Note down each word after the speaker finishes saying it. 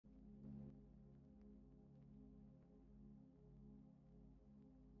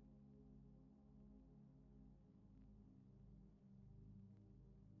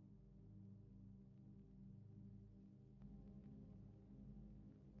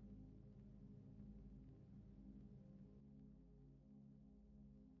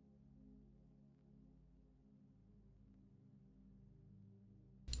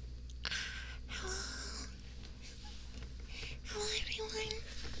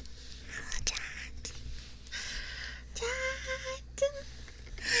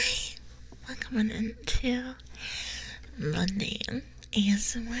coming into Monday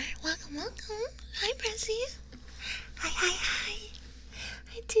ASMR. Welcome. Hi, Pressy. Hi.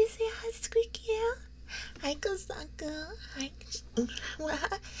 Hi, Tuesday. Hi, Squeaky. Hi, Kosaka. Hi.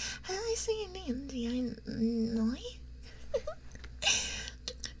 What? How do I say your name? Do I know?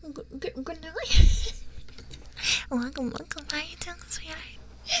 Good night. Welcome. How are you doing, sweetheart?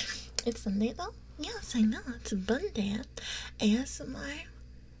 It's Sunday though? Yes, I know. It's Monday. ASMR.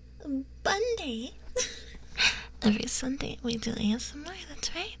 Monday. Every Sunday we do ASMR, that's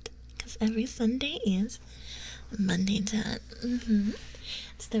right. Because every Sunday is Monday chat.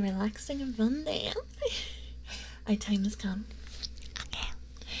 It's the relaxing Monday. Our time has come. Okay.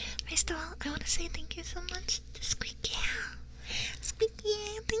 First of all, I want to say thank you so much to Squeaky.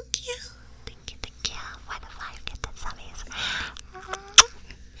 Squeaky, thank you. Thank you for the 5 gifted subbies.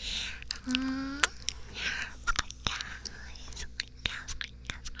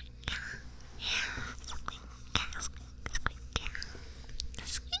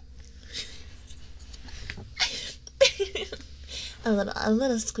 A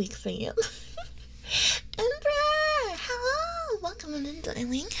little squeak for you. Emperor! Hello! Welcome in,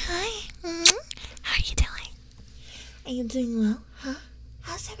 darling. Hi. How are you doing? Are you doing well? Huh?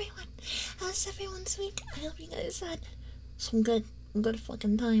 How's everyone? How's everyone's week? I hope you guys had some good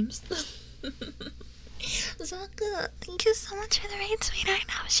fucking times. Zaka, thank you so much for the raid, sweetheart.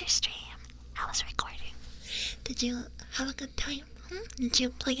 How was your stream? How was recording? Did you have a good time? Did you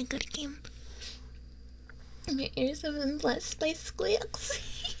play a good game? My ears have been blessed by squeaks.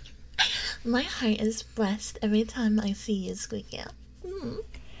 My heart is blessed every time I see you squeak out.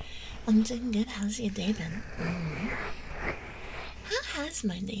 I'm doing good. How's your day been? How has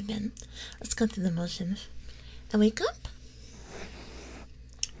my day been? Let's go through the motions. I wake up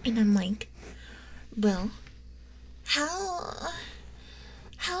and I'm like, well, how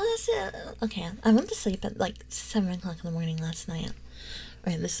is it? Okay, I went to sleep at like 7 o'clock in the morning last night.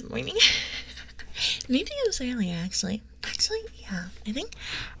 Or this morning. Maybe it was earlier, actually. Yeah. I think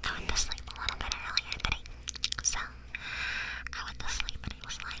I went to sleep a little bit earlier today. So, I went to sleep and it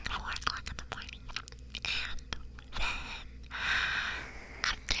was like 4 o'clock in the morning. And then,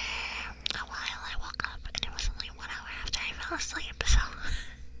 after a while, I woke up and it was only 1 hour after I fell asleep. So,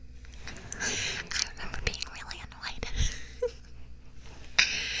 I remember being really annoyed.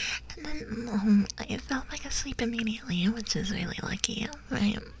 And then, I felt like asleep immediately, which is really lucky,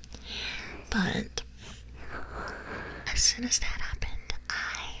 right? But as soon as that happened,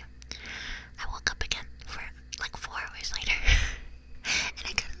 I woke up again for like 4 hours later. And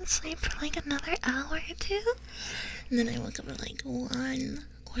I couldn't sleep for like another hour or 2. And then I woke up at like 1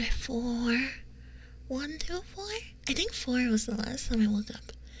 or 4. 1, 2, 4? I think 4 was the last time I woke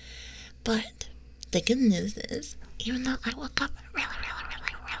up. But the good news is, even though I woke up really late,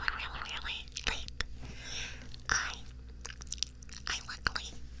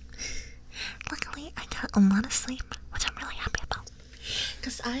 luckily, I got a lot of sleep, which I'm really happy about.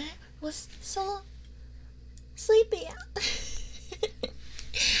 Because I was so sleepy. I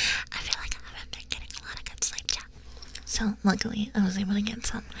feel like I haven't been getting a lot of good sleep yet. So, luckily, I was able to get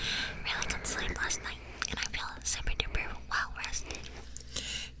some really good sleep last night. And I feel super duper well rested.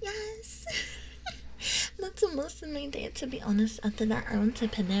 Yes. That's the most of my day, to be honest. After that, I went to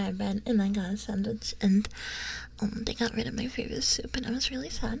Panera Bread and I got a sandwich. And they got rid of my favorite soup and I was really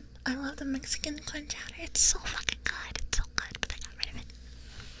sad. I love the Mexican corn chowder. It's so fucking good. It's so good, but they got rid of it.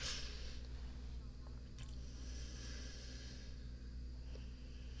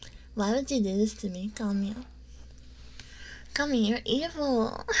 Why would you do this to me, Kami? Kami, you're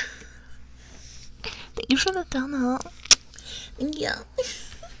evil. Thank you for the donut. Thank you.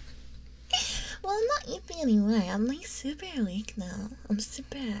 Well, I'm not eating anymore. I'm like super awake now. I'm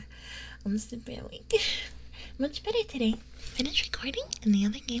super awake. Much better today. Finished recording and the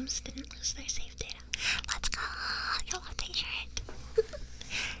other games didn't lose their save data. Let's go. You love to hear it.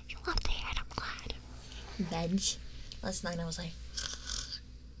 You love to hear it, I'm glad. Veg. Last night I was like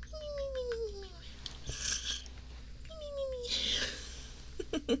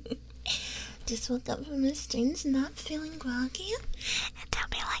just woke up from a strange not feeling groggy. And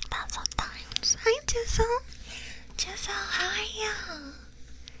don't be like that sometimes. Hi Jizzle. Jizzle, how are you?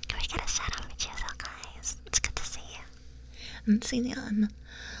 Can we get a shout out for Jizzle, guys? It's good to see you. I haven't seen you on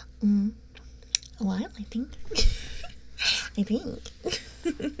a while, I think. I think.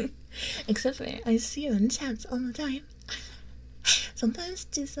 Except for I see you in chats all the time. Sometimes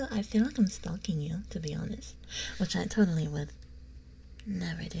just I feel like I'm stalking you, to be honest. Which I totally would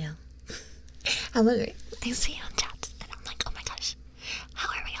never do. However, I see you in chats and I'm like, oh my gosh, how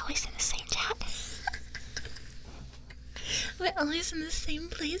are we always in the same chat? We're always in the same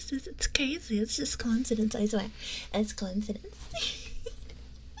places. It's crazy. It's just coincidence, I swear. It's coincidence.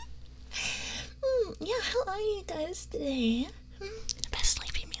 Yeah, how are you guys today? The best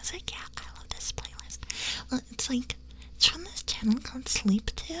sleepy music? Yeah, I love this playlist. Well, it's from this channel called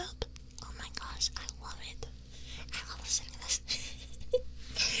SleepTube. Oh my gosh, I love it. I love listening to this.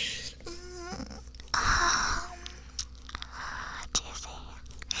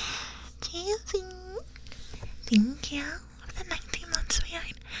 Cheesy. Thank you for the 19 months,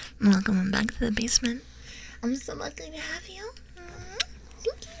 sweetheart. Welcome back to the basement. I'm so lucky to have you. Thank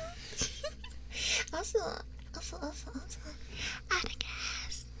you. Also,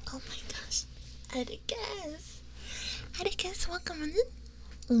 Atticus. Oh my gosh. Atticus, welcome in.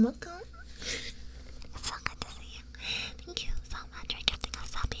 Welcome. It's so good to see you. Thank you so much for gifting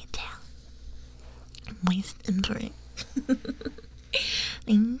us happy tail. Moist and free.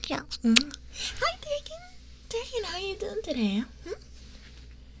 Thank you. Hi, Durkin, how are you doing today?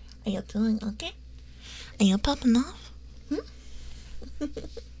 Are you doing okay? Are you popping off?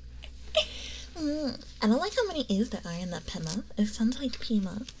 I don't like how many A's there are in that Pema. It sounds like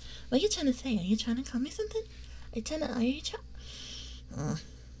Pema. What are you trying to say? Are you trying to call me something? Then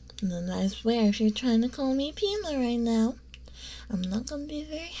I swear, if you're trying to call me Pema right now, I'm not gonna be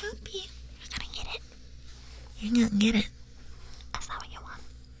very happy. You're gonna get it. You're gonna get it. That's not what you want.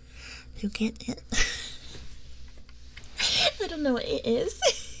 You get it? I don't know what it is.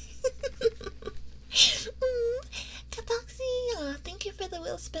 Kataxi, thank you for the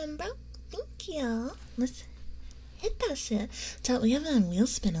wheel spin, bro. Thank you. Let's hit that shit. Chat, we haven't had wheel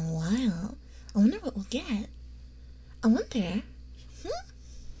spin in a while. I wonder what we'll get. I wonder.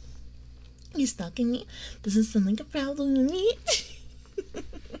 You stalking me? Does this sound like a problem to me?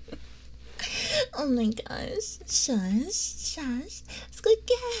 Oh my gosh. Shush. Squid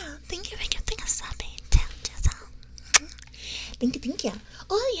girl. Thank you for gifting us a Thank you.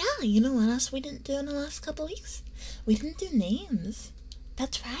 Oh yeah, you know what else we didn't do in the last couple weeks? We didn't do names.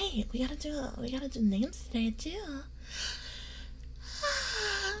 That's right. We gotta do names today too.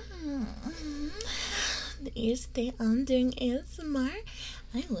 The ears stay on during ASMR.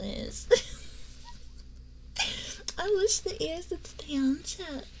 I wish. I wish the ears would stay on,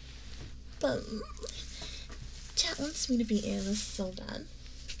 chat. But chat wants me to be earless so bad.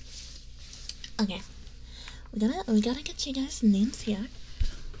 Okay. We gotta get you guys names here.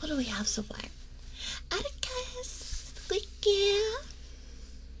 What do we have so far? Atticus, Squeaky,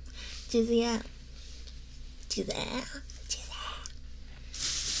 Jizia.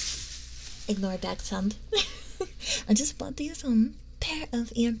 Ignore back sound. I just bought these pair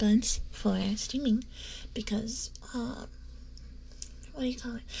of earbuds for streaming because what do you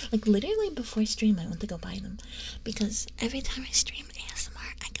call it? Like literally before stream I went to go buy them because every time I stream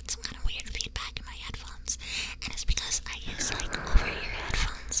ASMR I get some kind of weird feedback in my headphones, and it's because I use like over-ear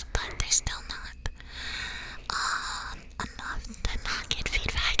headphones, but they're still not enough to not get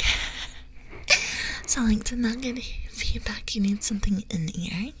feedback. So like to not get feedback you need something in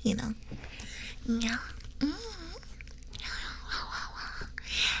ear, you know? Yeah. I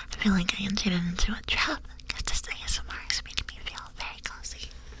feel like I entered into a trap because this ASMR is making me feel very cozy.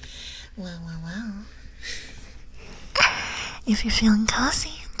 Wow. If you're feeling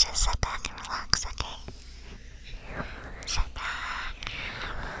cozy, just sit back and relax, okay? Sit back.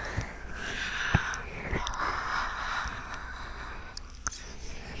 Relax.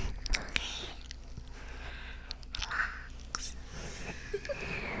 Okay. Relax.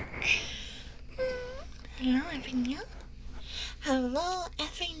 Hello, everyone. Hello,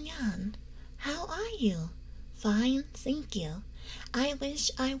 everyone. How are you? Fine, thank you. I wish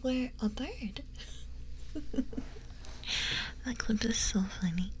I were a bird. That clip is so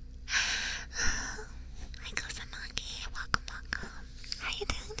funny. Hi, Kosamaki. Welcome. How are you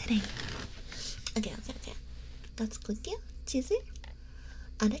doing today? Okay. Let's click you. Cheesy.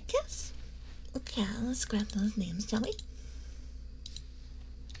 Atticus. Okay, let's grab those names, shall we?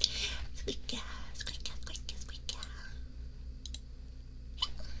 Squeaky.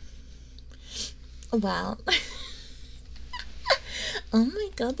 Wow. Oh my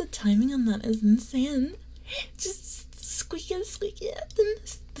god, the timing on that is insane. Just squeaky, then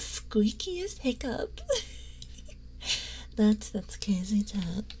the squeakiest hiccup. That's crazy,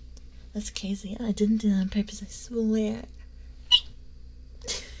 chat. That's crazy. I didn't do that on purpose, I swear.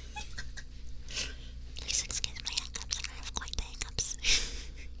 Please excuse my hiccups. I have quite the hiccups.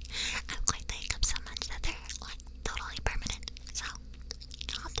 I have quite the hiccups so much that they're like totally permanent. So,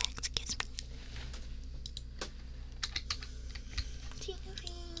 you'll have to excuse me.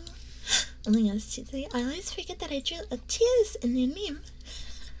 Oh my gosh, I always forget that I drew a cheers in your name.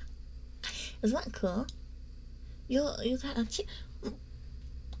 Isn't that cool? You got a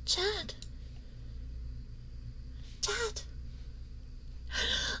Chad. Chad.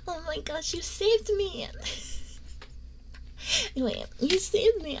 Oh my gosh, you saved me. Wait, you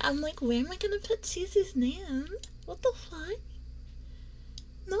saved me. I'm like, where am I gonna put Cece's name? What the fuck?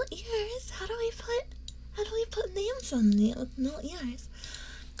 Not yours. How do we put names on it with not yours?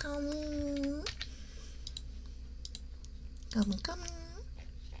 Come. Come. Come.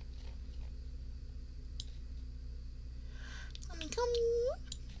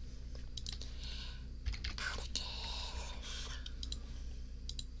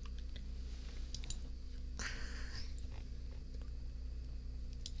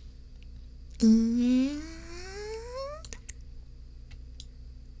 And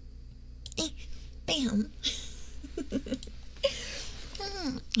bam.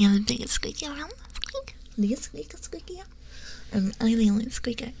 You have the biggest squeaky around. Biggest squeaky. I'm the only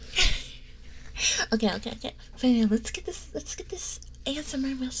squeaker. Okay. Fine, let's get this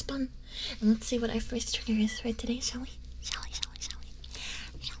ASMR real spun. And let's see what our first trigger is for today, shall we? Shall we?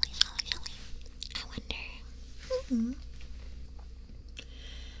 I wonder.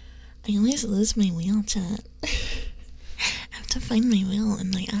 I always lose my wheel, chat. I have to find my wheel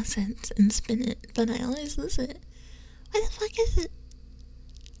and my assets and spin it, but I always lose it. Where the fuck is it?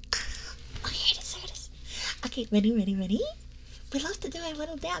 Oh, here it is. Okay, ready? We love to do our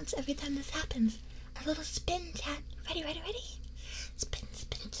little dance every time this happens. A little spin, chat. Ready? Spin.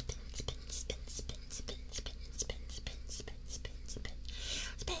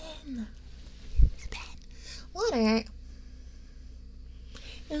 Water.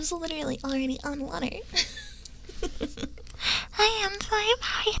 It was literally already on water. Hi, Enzyme.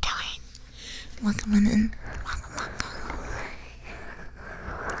 How are you doing? Welcome on in. Welcome.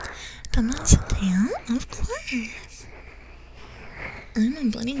 Thomas a tail? Of course. I'm a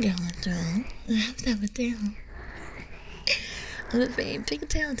bunny girl after all. I have to have a tail. I have a very big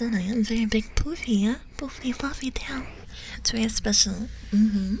tail, don't I? I'm very big poofy, yeah? Poofy, fluffy tail. It's very special.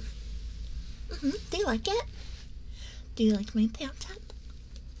 Do you like it? Do you like my tail, chat?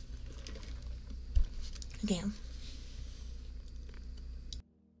 Damn.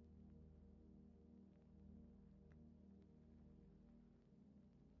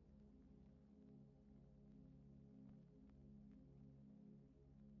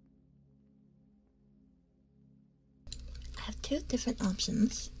 I have two different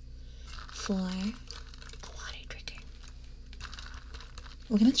options for a water trigger.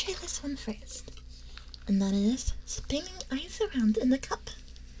 We're gonna try this one first, and that is spinning ice around in the cup.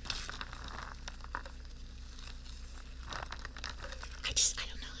 I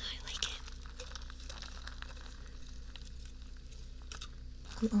don't know how I like it.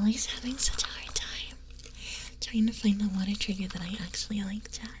 I'm always having such a hard time trying to find a water trigger that I actually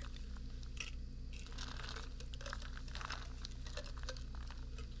like, chat.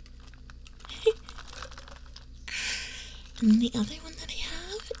 And the other one that I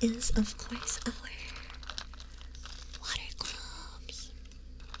have is, of course, our water globes.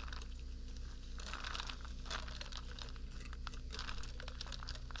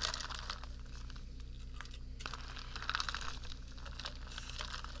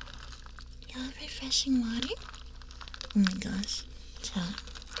 You love refreshing water? Oh my gosh, chat.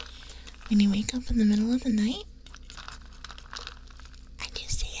 When you wake up in the middle of the night, and you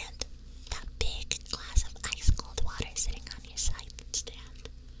see it, that big glass of ice cold water sitting on your side stand.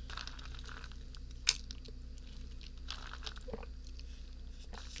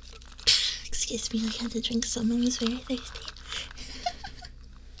 Excuse me, I had to drink some. I was very thirsty.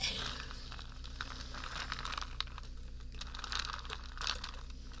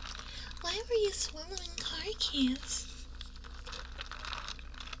 Why were you swallowing car keys?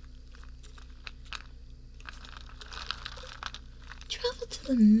 Travel to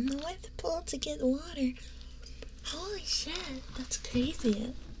the North Pole to get water. Holy shit, that's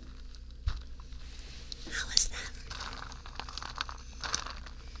crazy. How was that?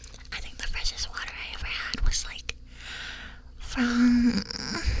 I think the freshest water I ever had was like from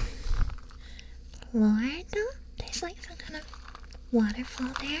Florida. There's like some kind of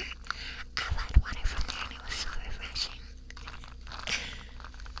waterfall there. I've had water from there and it was so refreshing.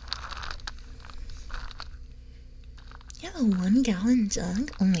 You have a 1 gallon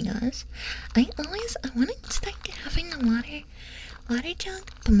jug? Oh my gosh. I want to start having a water jug,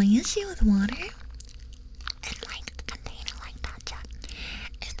 but my issue with water and like a container like that jug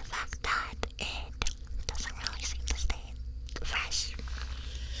is the fact that it doesn't really seem to stay fresh.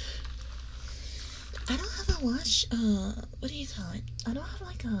 I don't have a wash, what do you call it? I don't have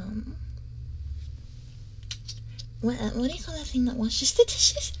like what do you call that thing that washes the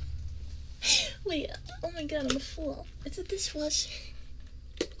dishes? Wait, oh my god, I'm a fool. It's a dishwasher.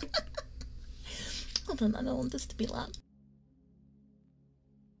 Hold on, I don't want this to be loud.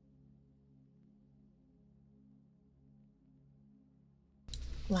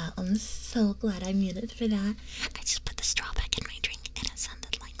 Wow, I'm so glad I muted for that. I just put the straw back in my drink and it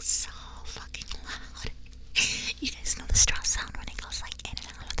sounded like so fucking loud. You guys know the straw sound when it goes like in and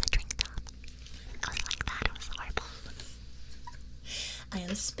out of the drink top. It goes like that. It was horrible. I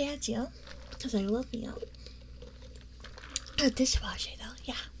have spared you because I love you. A dishwasher though,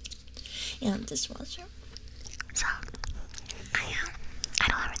 yeah. Yeah, dishwasher. So, I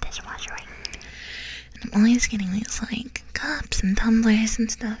don't have a dishwasher, right? And I'm always getting these, like, cups and tumblers and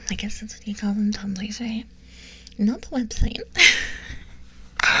stuff. I guess that's what you call them, tumblers, right? Not the website.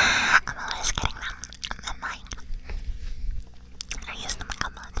 I'm always getting them. And then, like, I use them a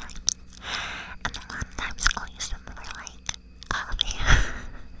couple of times. And then a lot of times I'll use them for, like, coffee.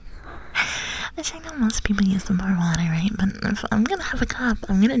 Which I know most people use them for water, right? But if I'm gonna have a cup,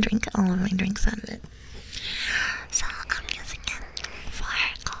 I'm gonna drink all of my drinks out of it. So I'm using it for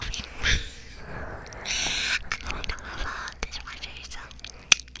coffee. And then I don't have a dishwasher, so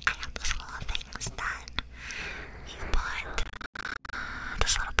I have those little things that you put,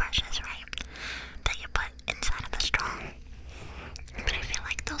 those little brushes, right? That you put inside of the straw. But I feel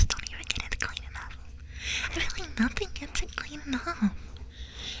like those don't even get it clean enough. I feel like nothing gets it clean enough.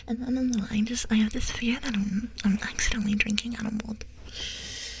 And I don't know, I have this fear that I'm accidentally drinking out of mold.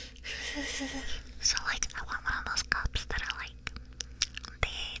 So, like, I want one of those cups that are, like,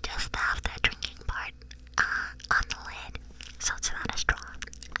 they just have the drinking part on the lid, so it's not a straw.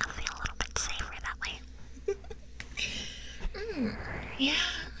 I feel a little bit safer that way. Yeah,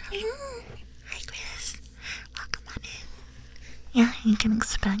 hello. Hi, Chris. Welcome on in. Yeah, you can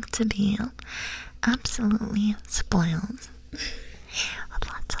expect to be absolutely spoiled. With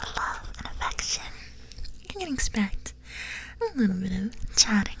lots of love and affection. You can expect a little bit of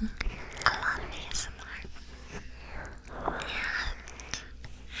chatting, a lot of ASMR,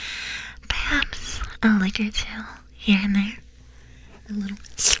 and perhaps a lick or two here and there. A little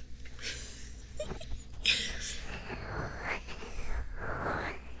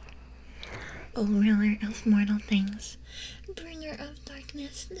O ruler of mortal things, bringer of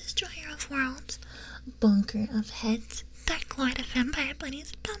darkness, destroyer of worlds, bunker of heads, Dark Lord of Vampire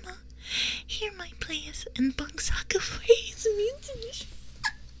Bunnies, Pema, hear my pleas and Bungsaka praise me to me.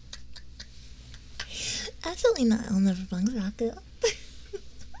 Absolutely not, I'll never Bungsaka.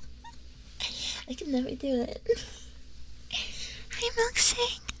 I can never do it. Hi,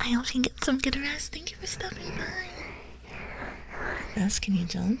 Milkshake. I hope you get some good rest. Thank you for stopping by. How fast can you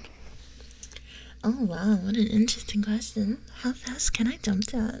jump? Oh wow, what an interesting question. How fast can I jump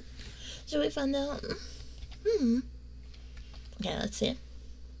that? Should we find out? Okay, let's see.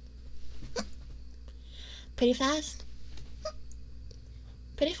 Pretty fast.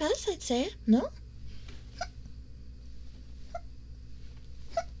 Pretty fast, I'd say. No?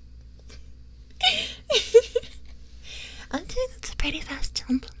 I'd say that's a pretty fast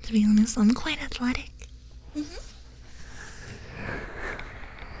jump, to be honest. I'm quite athletic.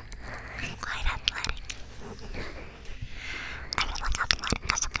 Quite athletic. I mean, like,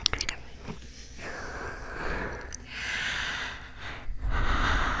 athletic as a good trigger.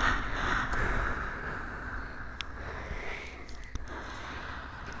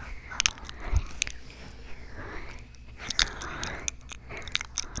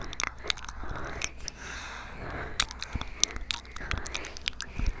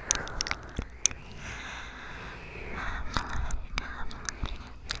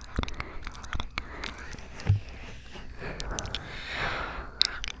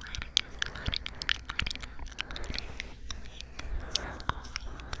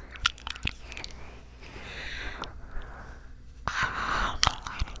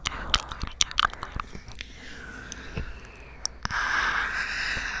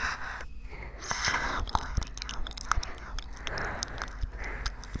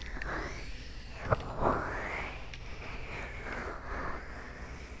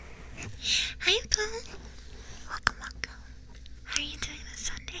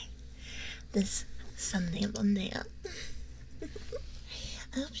 This Sunday, Monday. I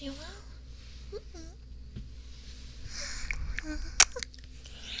hope you're well.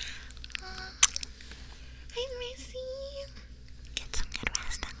 Hi, Mercy. Get some good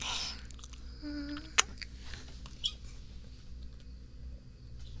rest, okay?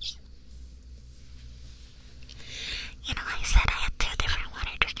 You know, I said I had 2 different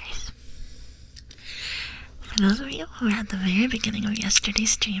water triggers. For those of you who were at the very beginning of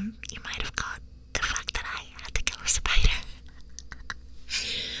yesterday's stream, you might have caught the fact that I had to kill a spider.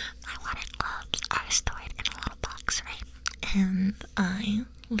 My water gloves and I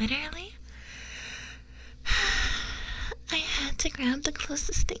literally, I had to grab the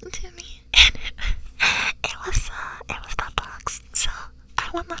closest thing to me, and it was that box. So I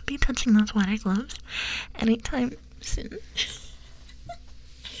will not be touching those water gloves anytime soon.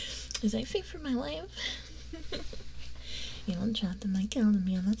 As I fear for my life. You don't drop the mic out of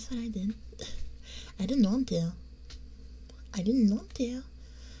me, and that's what I did. I didn't want to.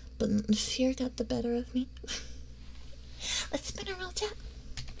 But fear got the better of me. Let's spin a real chat.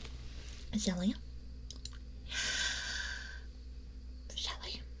 Shall we?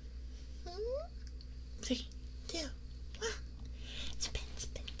 3, 2, 1. Spin,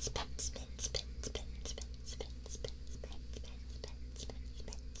 spin, spin, spin, spin, spin, spin, spin, spin, spin, spin, spin, spin,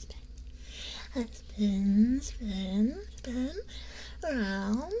 spin, spin. Spin, spin, spin.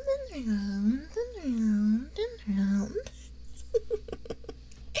 Round and round and round and round.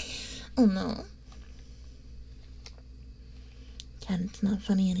 Oh no. Cat, it's not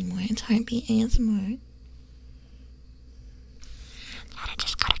funny anymore. It's heartbeat ASMR. Cat, it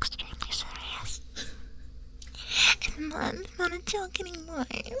just got extremely serious. It's not a joke anymore.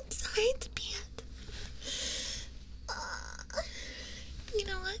 It's heartbeat. You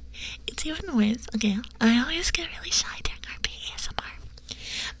know what? It's even worse. Okay, I always get really shy during heartbeat ASMR.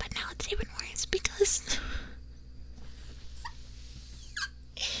 But now it's even worse because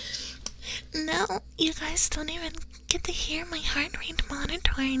now you guys don't even get to hear my heart rate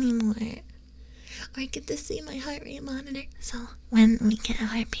monitor anymore. Or get to see my heart rate monitor. So when we get a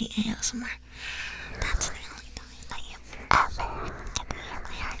heartbeat ASMR, that's the only time that you ever get to hear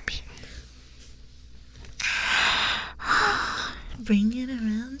my heartbeat. Bring it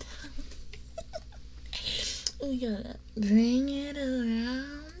around. We gotta bring it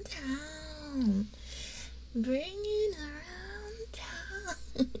around town. Bring it around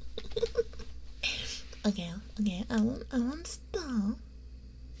town. Okay, I won't stop.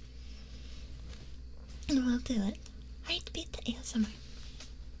 We'll do it. Heartbeat to ASMR.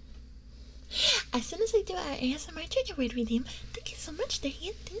 As soon as I do our ASMR trigger word redeem, thank you so much,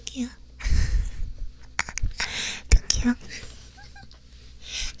 Durgan. Thank you. Thank you.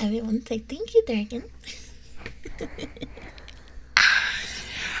 Everyone say thank you, Durgan. Thank you, Durgan.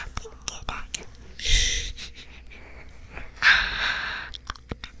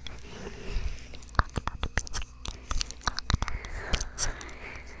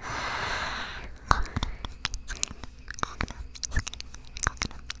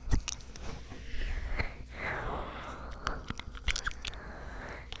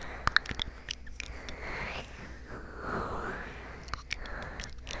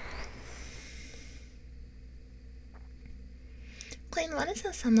 Clayton, why does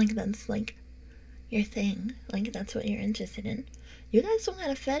that sound like that's like your thing? Like that's what you're interested in? You guys don't got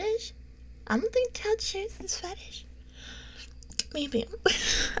a fetish? I don't think Chad shares this fetish. Maybe.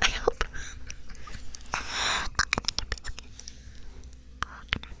 I hope.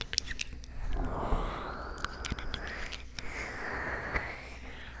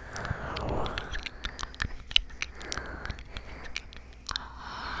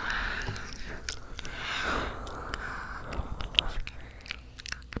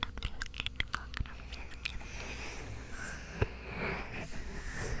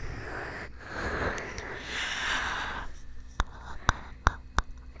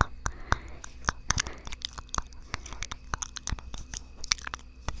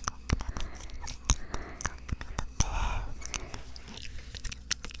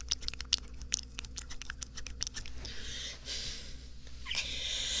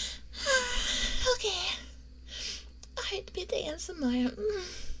 ASMR.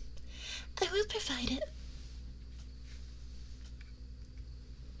 I will provide it.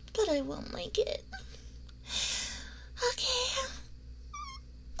 But I won't like it. Okay.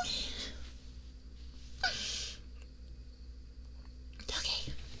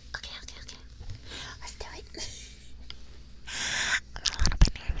 Okay. Let's do it.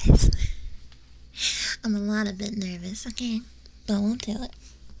 I'm a little bit nervous, okay? But we'll do it.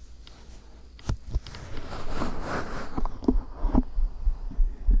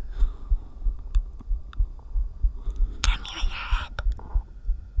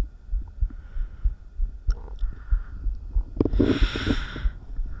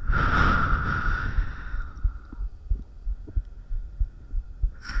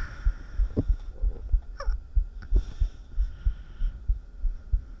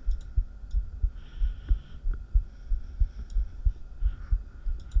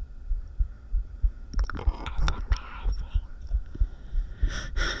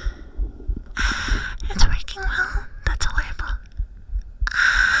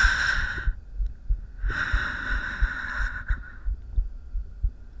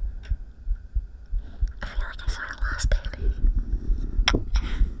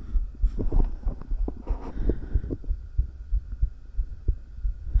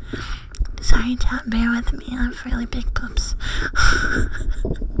 Sorry, chat, bear with me. I have really big poops.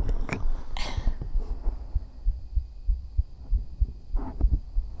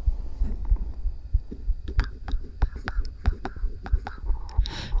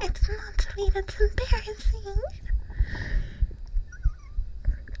 It's not sweet, it's embarrassing.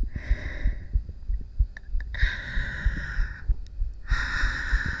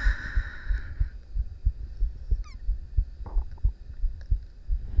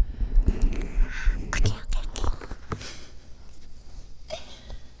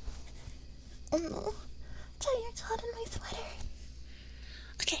 Oh no, Tiger's caught in my sweater.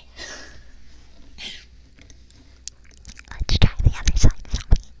 Okay. Let's try the other side, shall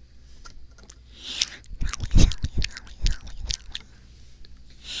we?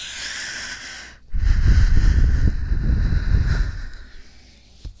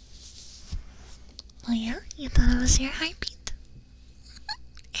 Oh yeah? You thought it was your heartbeat?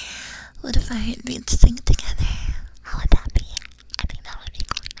 What if our heartbeats sync together? How would that be? I think that would be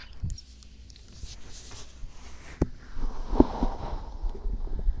quite nice.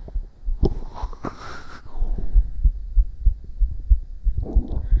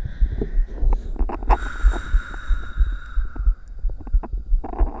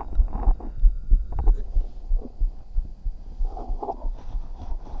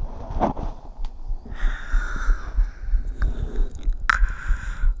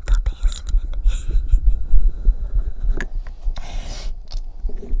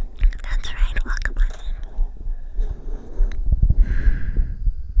 That's right, welcome on in.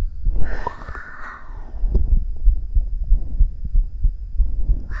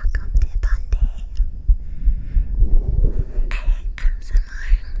 Welcome to Monday.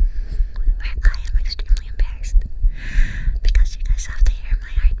 ASMR, where I am extremely embarrassed because you guys have to hear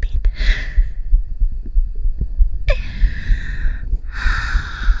my heartbeat.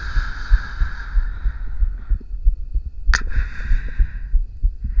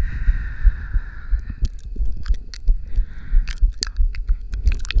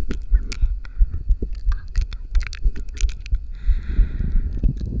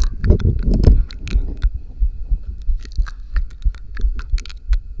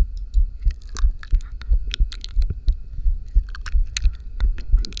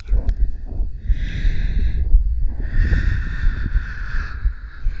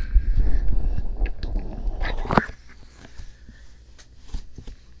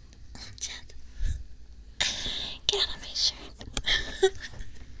 Chat, get out of my shirt.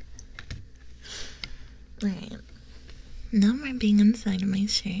 Alright. No more being inside of my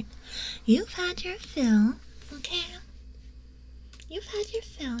shirt. You've had your fill, okay? You've had your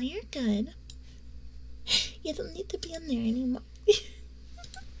fill, you're good. You don't need to be in there anymore.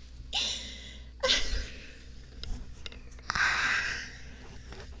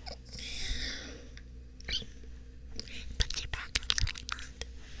 Put you back, absolutely not.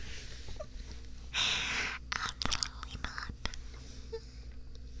 Absolutely not.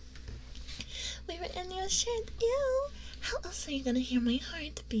 We were in your shirt, ew. How else are you gonna hear my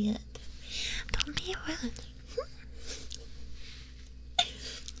heartbeat? Don't be rude.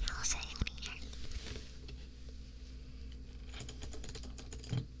 How else are you gonna hear it?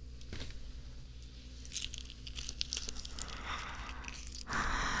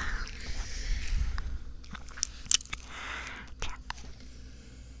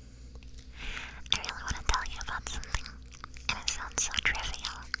 I really want to tell you about something, and it sounds so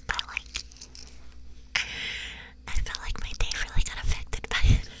trivial, but like, I feel like my day really got affected by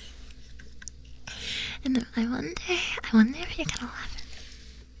it. And I wonder if you're gonna laugh at it.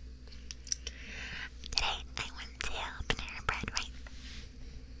 Today, I went to Banana Bread, right?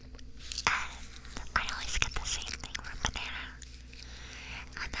 And I always get the same thing from Banana.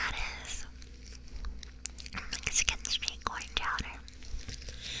 And that is Mexican sweet corn chowder.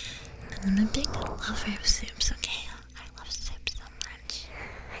 And I'm a big lover of soups, okay? I love soup so much.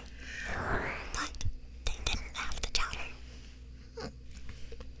 But they didn't have the chowder.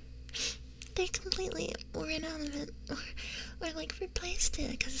 They completely ran out of it, or like replaced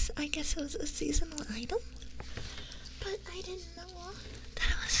it, because I guess it was a seasonal item. But I didn't know that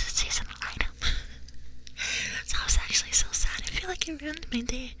it was a seasonal item. So I was actually so sad. I feel like it ruined my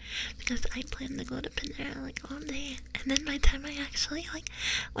day, because I planned to go to Panera like all day, and then by the time I actually like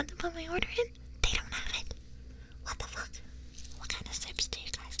went to put my order in, they don't have it. What the fuck? What kind of soups do you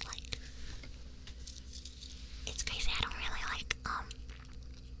guys like? It's crazy. I don't really like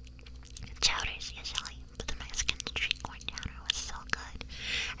chowders usually, but the Mexican street corn chowder was so good.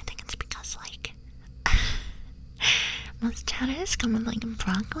 I think it's because like most chowders come with like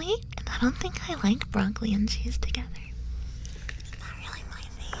broccoli, and I don't think I like broccoli and cheese together. It's not really my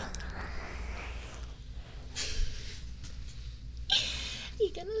thing.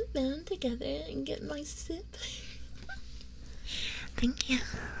 gonna band together and get my sip. Thank you.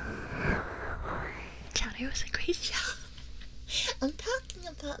 Chowder was a great job. I'm talking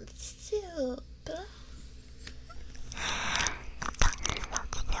about the soup. I'm talking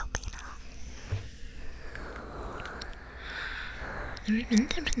about the soup, you know. Never been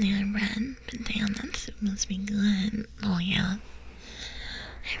to banana bread, but damn, that soup must be good. Oh yeah.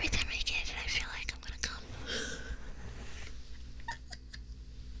 Every time I get it, I feel like I'm gonna come.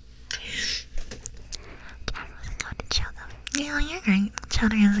 Chowder was a goated show though. Yeah, you're right.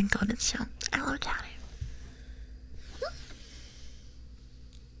 Chowder is a goated show. I love Chowder.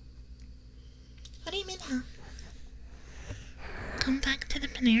 What do you mean, huh? Come back to the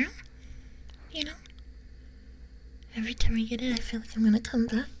Panera? You know? Every time I get it, I feel like I'm gonna come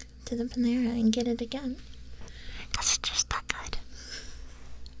back to the Panera and get it again. Cause it's just that good.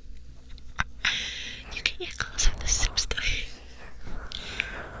 You get your clothes from the soup store.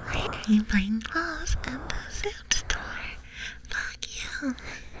 Why are you buying clothes at the soup store? Fuck you.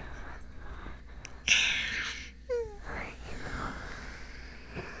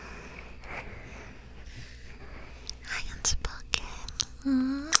 Hi, unspoken.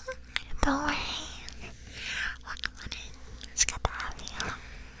 Don't worry. Welcome on in. It's good to have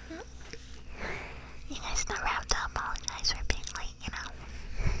you. You guys never have to apologize for being late, you know.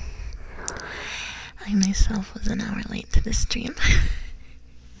 I myself was an hour late to the stream.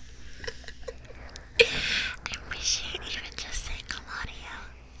 I appreciate even just saying hello to you.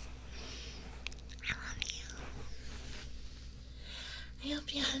 I love you. I hope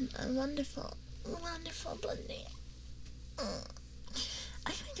you had a wonderful, wonderful Monday. I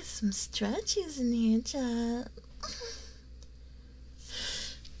gotta get some stretches in here, chat.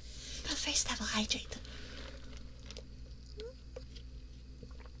 But first I will hydrate.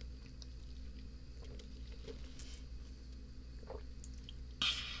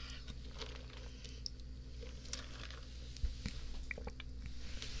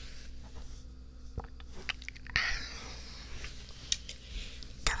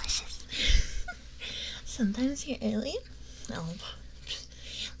 Delicious. Sometimes you're early. Oh,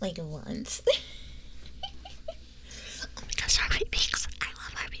 like once. Oh my gosh, Harvey Peaks. I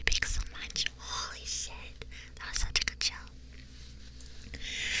love Harvey Peaks so much. Holy shit. That was such a good show.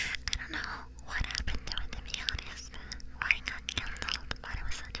 I don't know what happened to it, to be honest. Why it got canceled, but it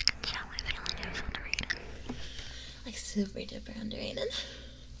was such a good show. I feel like it was underrated. Like super duper underrated.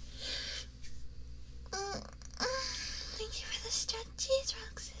 Thank you for the stretchies,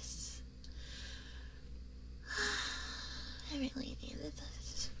 Roxas. I really needed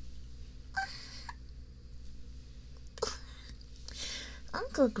this.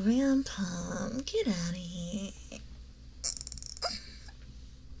 Uncle Grandpa, get out of here.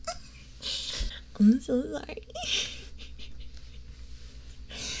 I'm so sorry.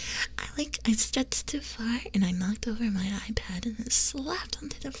 I stretched too far and I knocked over my iPad and it slapped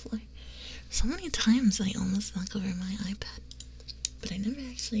onto the floor. So many times I almost knock over my iPad, but I never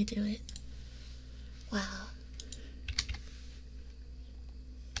actually do it. Wow.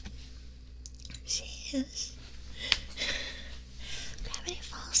 Jeez. Gravity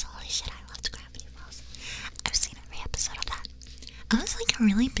Falls, holy shit, I loved Gravity Falls. I've seen every episode of that. I was like a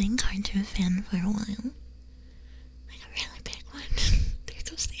really big cartoon fan for a while. Like a really big one. There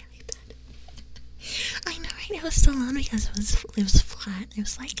goes the iPad. I know, right? It was so loud because it was flat. It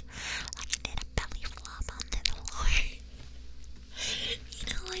was like it did a belly flop onto the floor. You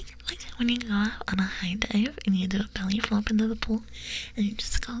know, like when you go out on a high dive and you do a belly flop into the pool and you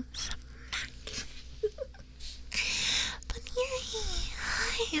just go smack.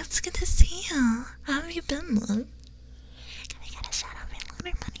 Hi, it's good to see you. How have you been, love? Can I get a shout out my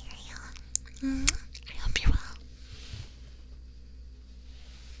Lunar Bunny? Are you on? I hope you're well.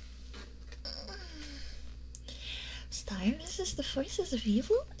 Star vs. the Forces of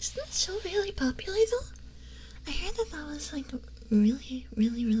Evil? Isn't that show really popular though? I heard that was like really,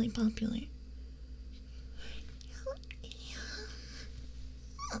 really, really popular.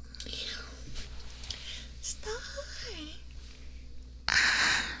 Star!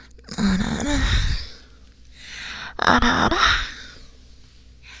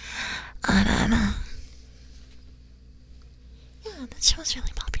 Yeah, that show was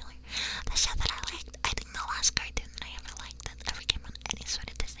really popular. The show that I liked, I think the last cartoon that I ever liked that ever came on any sort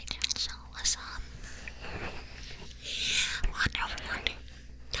of Disney Channel show was Wonder.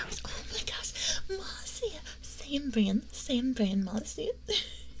 That was, oh my gosh, Mossy. Same brand, Mossy.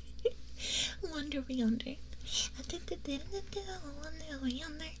 Wonder.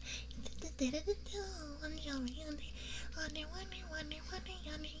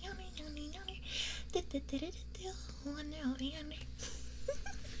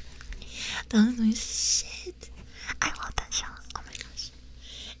 That was my shit. I love that show. Oh my gosh.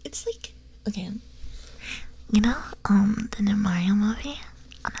 It's like, okay, you know, the new Mario movie?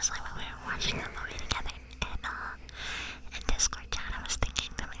 Honestly, when we were watching that movie together in Discord chat, I was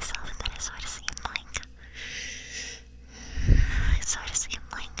thinking to myself that it sort of seemed like,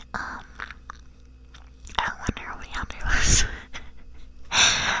 I wonder what Yonder was.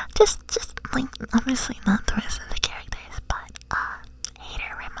 just like, obviously not the rest of the characters, but,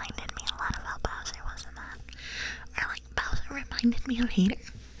 Hater reminded me a lot about Bowser, wasn't that? Or like, Bowser reminded me of Hater.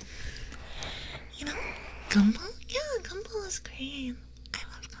 You know, Gumball? Yeah, Gumball is great. I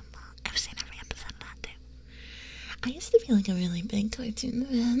love Gumball. I've seen every episode of that too. I used to be like a really big cartoon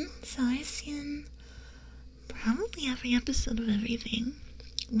fan, so I've seen probably every episode of everything.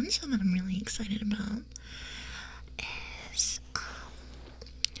 One show that I'm really excited about is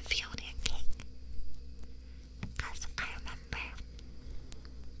Fiona and Cake. Because I remember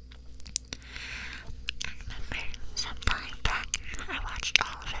sometime back I watched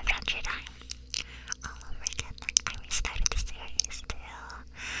all of Adventure Time all over again. Like, I restarted the series to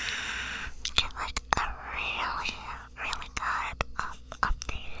get like a really, really good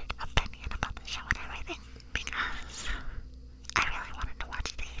updated opinion about the show and everything, because I really wanted to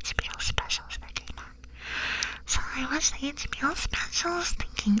watch the HBO specials that came out. So I watched the HBO specials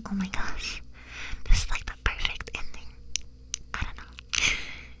thinking, oh my gosh, this is like the perfect ending. I don't know.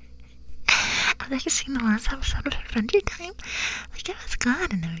 I've never seen the last episode of Adventure Time. Like, it was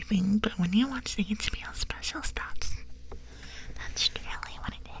good and everything, but when you watch the HBO specials, that's really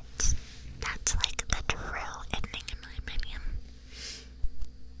when it hits. That's like the true ending, in my opinion.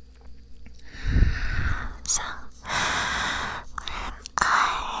 So, when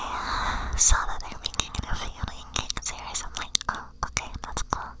I saw that they're making a Fiona and Cake series, I'm like, oh, okay, that's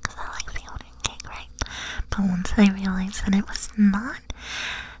cool, because I like Fiona and Cake, right? But once I realized that it was not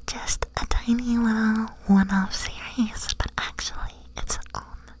just a tiny little one-off series, but actually its own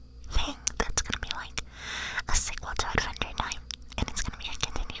thing that's gonna be like a sequel to Adventure Time, and it's gonna be a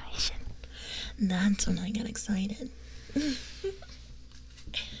continuation, that's when I get excited.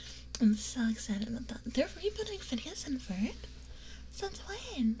 I'm so excited about that. They're rebooting Phineas and Ferb? Since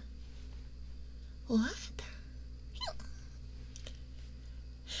when? What?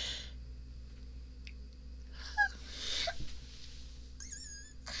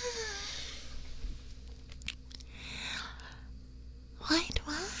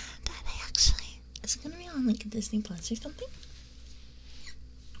 What? Are they actually? Is it gonna be on like a Disney Plus or something?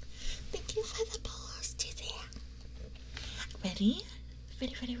 Thank you for the post, Ready?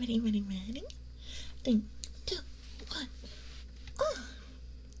 Ready? 3, 2, 1. Oh.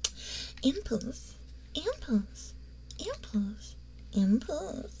 Impulse.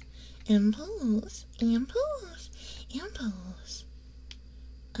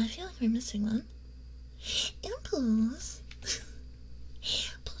 I feel like we're missing one. Impulse.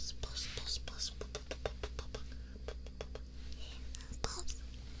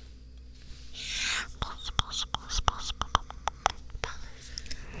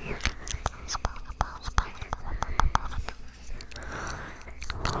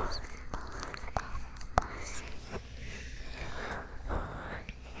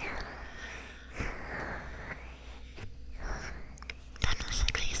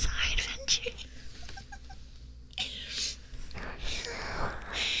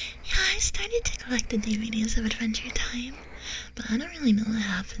 Like the DVDs of Adventure Time, but I don't really know what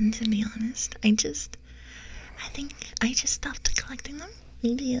happened, to be honest. I think I just stopped collecting them.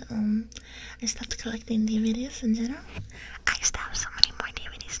 Maybe I stopped collecting DVDs in general. I used to have so many more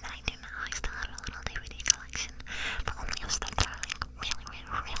DVDs than I do now. I still have a little DVD collection, but only of stuff that I like really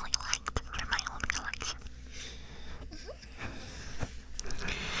liked for my own collection.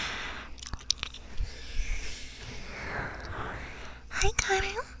 Hi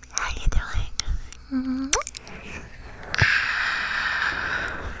Karen, how you doing?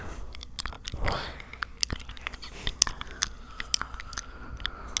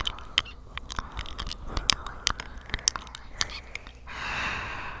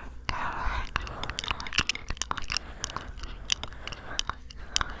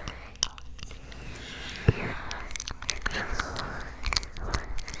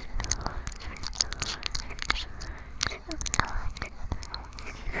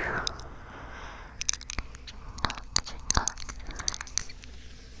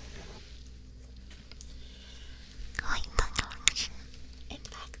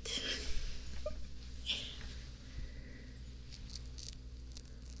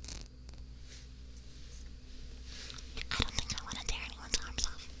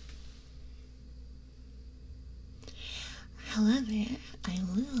 However, I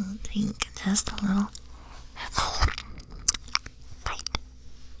will take just a little bite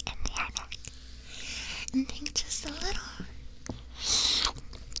into your neck. And take just a little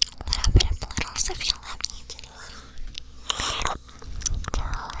bit of blood. So if you let me do a little.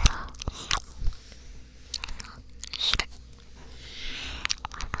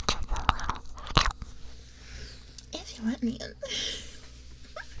 If you let me in.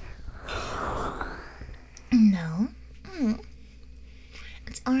 No.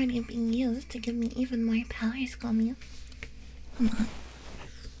 It's already being used to give me even more powers, Gummy. Come on.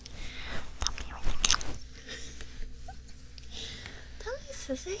 Tell me,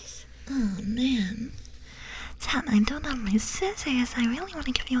 scissors. Oh, man. Chat, I don't have my scissors. I really want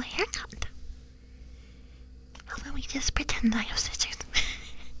to give you a haircut. How about we just pretend I have scissors?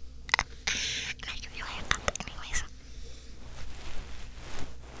 And I give you a haircut anyways.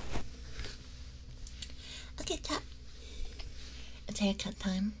 Okay, chat. It's haircut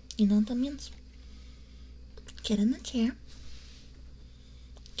time. You know what that means? Get in the chair.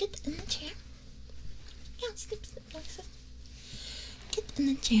 Get in the chair. Yeah, snip, snip, like this. Get in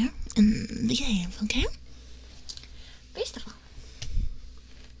the chair and behave, okay? First of all,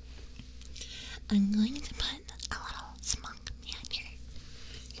 I'm going to put a little smoke behind your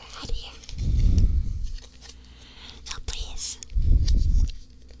head here. So please,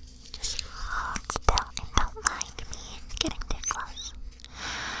 just hold still and don't mind me getting too close.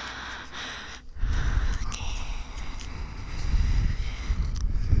 Okay.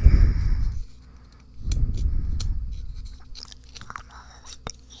 Almost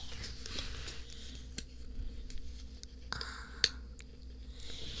here.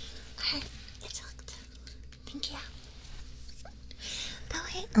 Alright, it's hooked. Thank you. That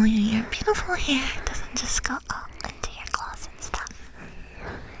way, oh yeah, your beautiful hair doesn't just go up into your clothes and stuff.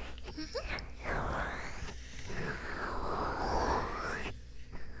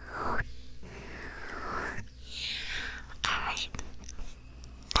 Alright.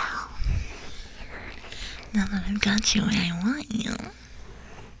 Now that I've got you where I want you,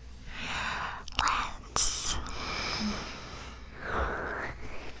 let's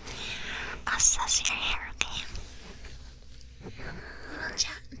assess your hair, okay? Well,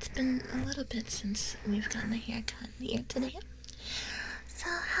 chat, it's been a little bit since we've gotten a haircut here today. So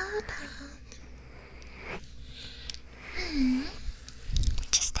how about we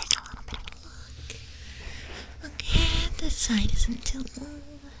just take a little bit of a look. Okay, this side isn't too long.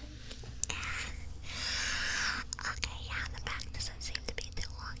 Okay, yeah, the back doesn't seem to be too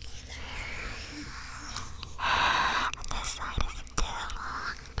long either. And this side isn't too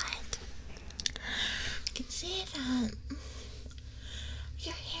long, but I can see that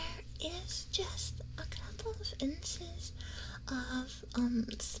your hair is just a couple of inches of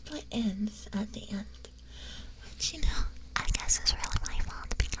split ends at the end. Which, you know, I guess is really my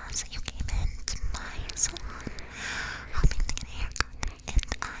fault because you came into my salon hoping to get a haircut, and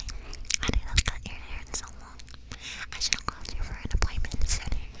I didn't have cut your hair in so long. I should have called you for an appointment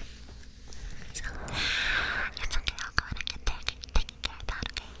sooner. So, it's okay, I'll go ahead and get taking care of that,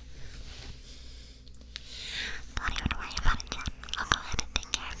 okay? Don't even worry about it, Jen. I'll go ahead and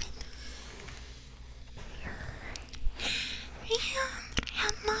take care of it.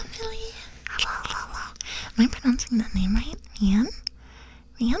 Rian, lovely. Hello. Am I pronouncing that name right? Rian?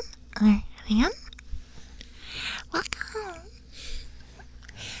 Rian? Welcome.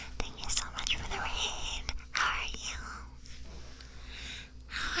 Thank you so much for the raid. How are you?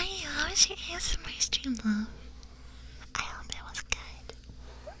 How was your ASMR stream, love? I hope it was good.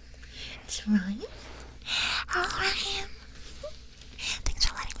 It's Ryan. Hello, Ryan. Thanks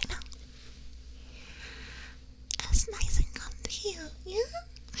for letting me know. It was nice and calm to you, yeah?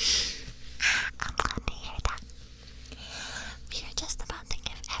 I'm glad to hear that. We are just about to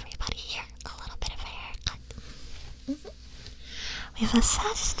give everybody here a little bit of a haircut. We've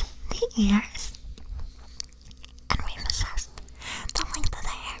assessed the ears, and we've assessed the length of the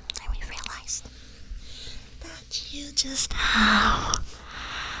hair, and we've realized that you just have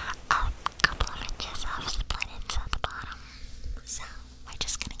a couple of inches of split ends at the bottom. So we're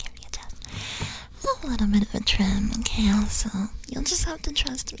just gonna give you just a little bit of a trim, okay? Also, you'll just have to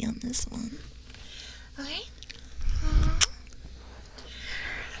trust me on this one. Alright?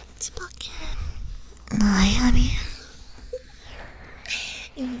 It's bucket. Hi, honey.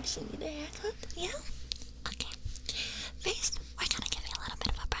 You actually need a haircut? Yeah? Okay. First, we're gonna give you a little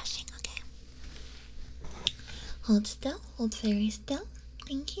bit of a brushing, okay? Hold still. Hold very still.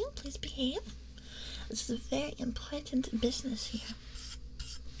 Thank you. Please behave. This is a very important business here.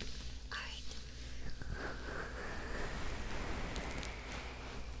 Alright.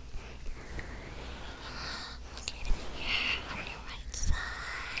 Okay, here on your right side.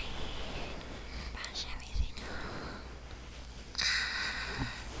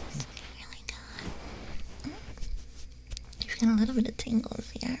 little bit of tingles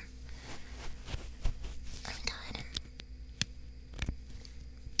here. Let me go ahead and...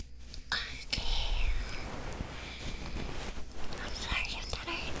 Okay. I'm sorry if that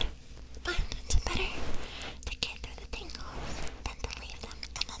hurt, but it's better to get through the tingles than to leave them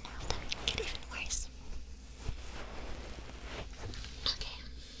and then have them get even worse. Okay.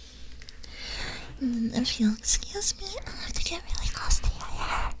 And if you'll excuse me, I'll have to get really close to your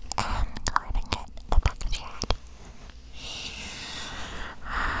hair and go ahead and get the back of your head.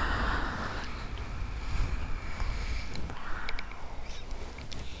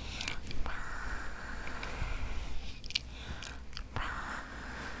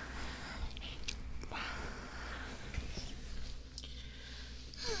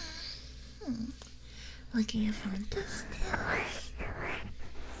 Looking at from a distance.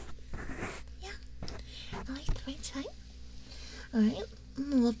 Yeah, I like the right side. Alright,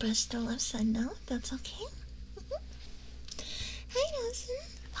 we'll brush the left side now, if that's okay. Hi, Dawson.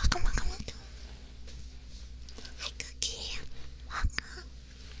 Welcome, welcome, welcome. Hi, Cookie. Welcome.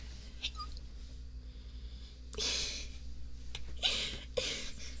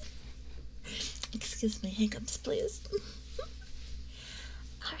 Excuse my hiccups, please.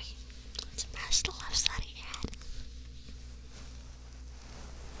 Alright, let's brush the left side of your head.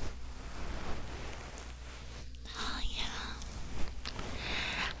 Oh, yeah.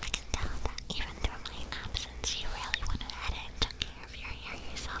 I can tell that even through my absence, you really went ahead and took care of your hair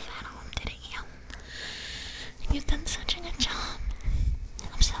yourself at home, didn't you? You've done such a good job.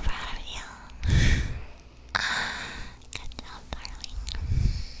 I'm so proud of you. Good job, darling.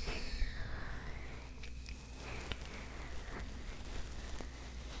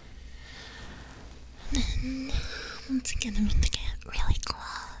 And then, once again, I'm going to get really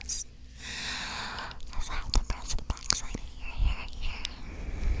close. As I have to press the back side of your hair here.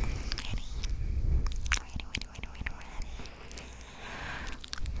 Ready? Ready.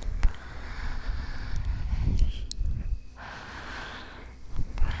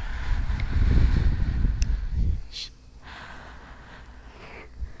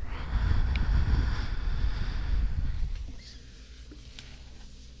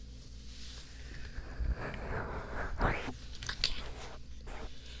 Okay.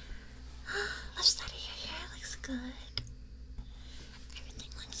 Left side of your hair looks good.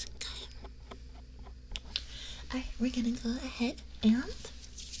 Everything looks good. Alright, we're gonna go ahead and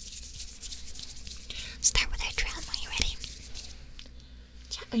start with our trim. Are you ready?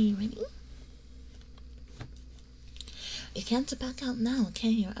 Chat, are you ready? You can't back out now, okay?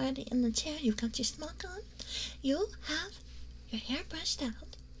 You're already in the chair. You've got your smock on. You have your hair brushed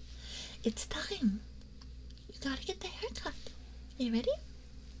out. It's time. You gotta get the haircut. Are you ready?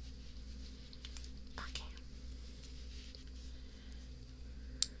 Okay.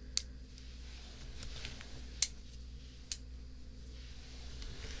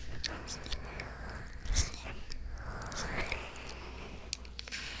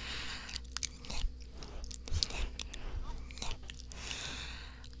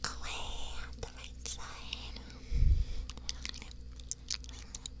 Away on the right side.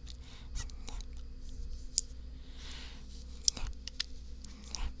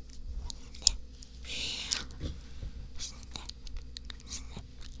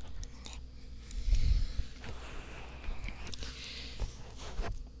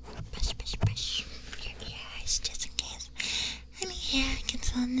 Brush your ears just in case any hair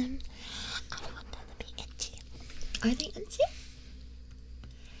gets on them. I don't want them to be itchy. Are they itchy?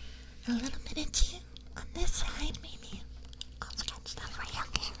 A little bit itchy on this side, maybe. I'll scratch that for you,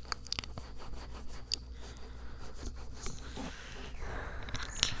 okay?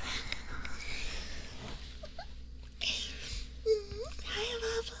 Hi,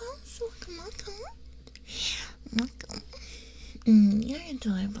 Bubbles. Welcome. Welcome. You're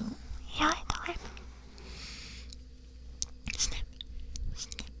adorable. You're adorable. Snip.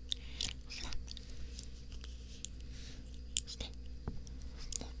 Snip. Snip. Snip. Snip.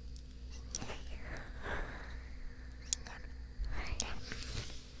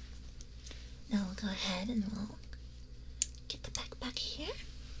 Now we'll go ahead and we'll get the back here.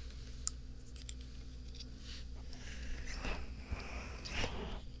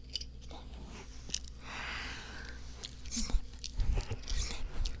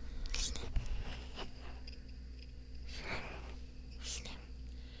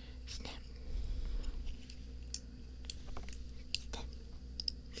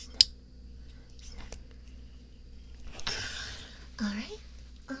 Alright,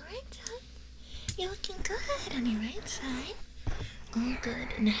 you're looking good on your right side. All good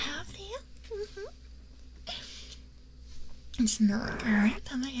and healthy. It's not like I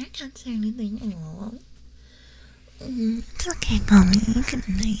put my haircuts or anything. It's okay, Mommy. You can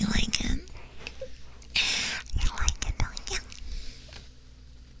know you like it. You like it, don't you?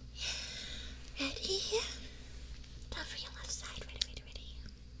 Ready? Time for your left side. Ready.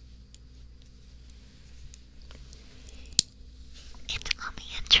 It's only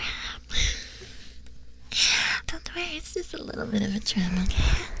a trap. Don't worry, it's just a little bit of a trap,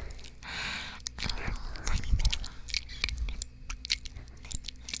 okay? Tiny bit of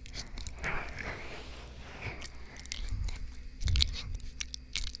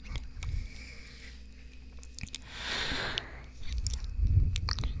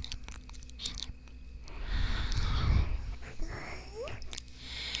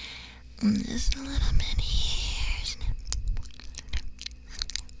just a little bit here. Snip.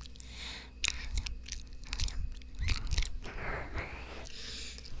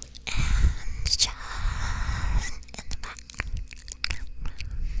 And just in the back.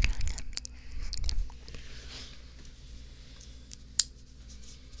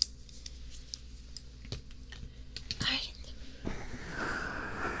 Alright.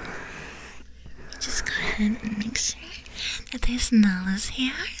 Just go ahead and make sure that there's no loose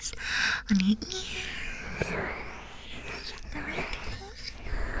hairs on your ears.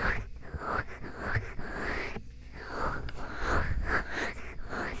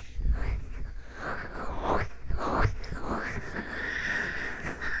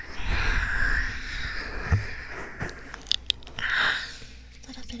 A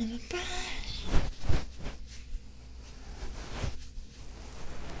little bit of a brush.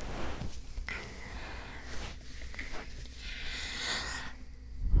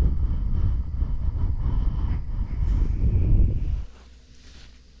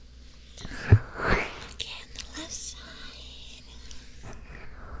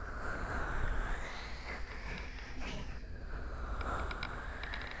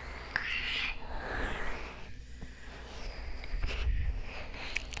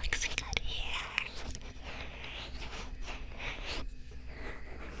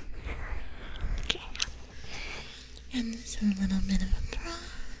 And just a little bit of a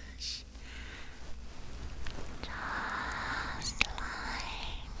brush. Just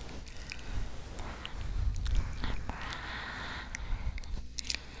line and brush.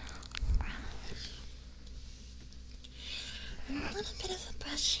 And a little bit of a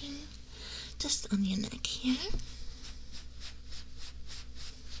brushing just on your neck here.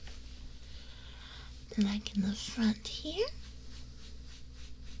 Like in the front here.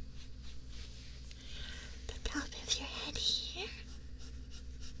 Top of your head here.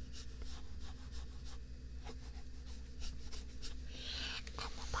 And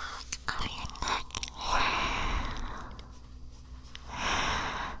the back of your neck here.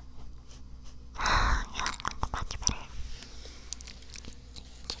 Oh, yeah, much better.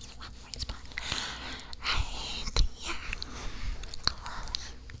 Just one more spot. Right here. Close.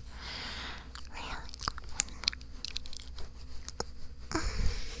 Really close.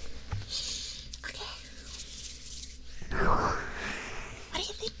 Okay. What do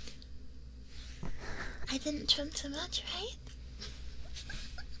you think? I didn't trim too much, right?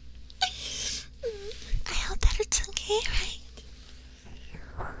 I hope that it's okay, right?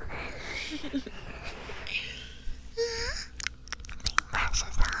 Big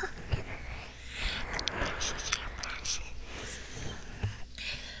brushes, huh? Brushes.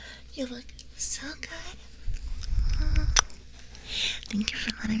 You look so good. Thank you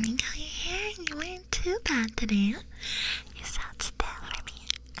for letting me cut your hair. You weren't too bad today. You sat still for me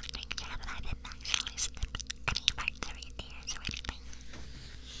and make sure that I didn't actually snip any parts of your ears or anything.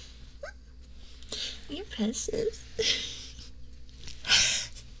 You're precious.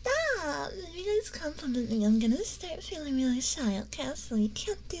 Stop! If you guys compliment me, I'm gonna start feeling really shy, okay? So you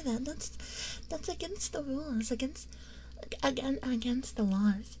can't do that. That's against the rules. Against the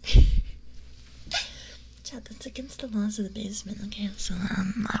laws. Chat, that's against the laws of the basement, okay? So, I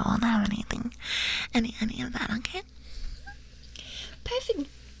won't have any of that, okay? Perfect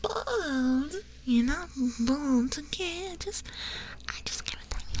bald! You're not bald, okay? I just give a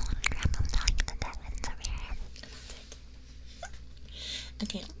tiny little grab them down to the dead ends of your hair.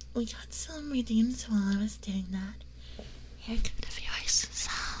 Okay, we got some redeems while I was doing that haircut of yours,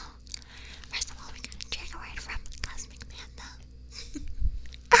 so first of all, we're gonna trigger word from Cosmic Panda.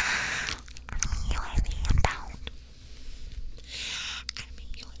 UAV inbound.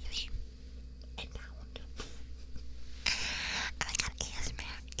 UAV inbound. And I got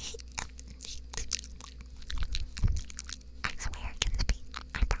ASMR. I swear it can speak,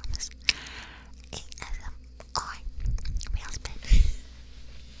 I promise. ASMR. Real spit.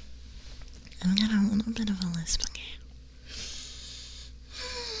 I've got a little bit of a lisp, okay?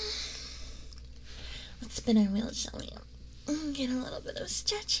 What's but I will show you. Get a little bit of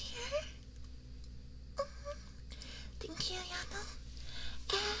stretch here. Thank you, Yana.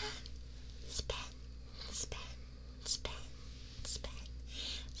 And spin, spin, spin, spin,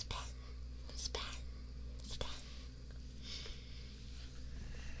 spin, spin, spin.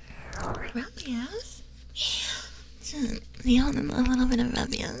 Rubbies. So, you want a little bit of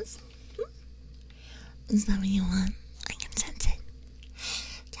rubbies? Is that what you want? I can sense it.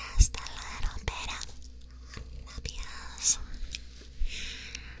 Just a little bit of rubbies.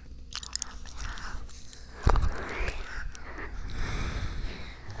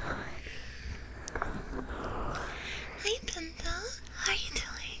 Hi, Pinta. How are you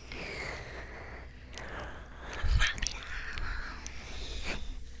doing?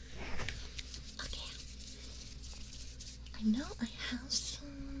 Okay. I know I have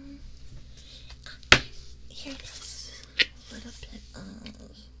some. Here it is. A little bit of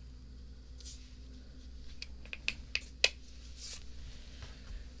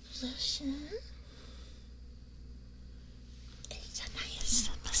lotion. It's a nice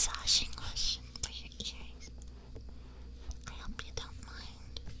massaging lotion for your ears. I hope you don't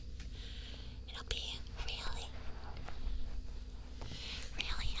mind. It'll be really,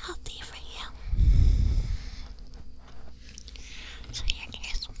 really healthy for you. So your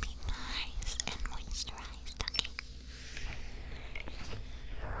ears will be nice and moisturized, okay?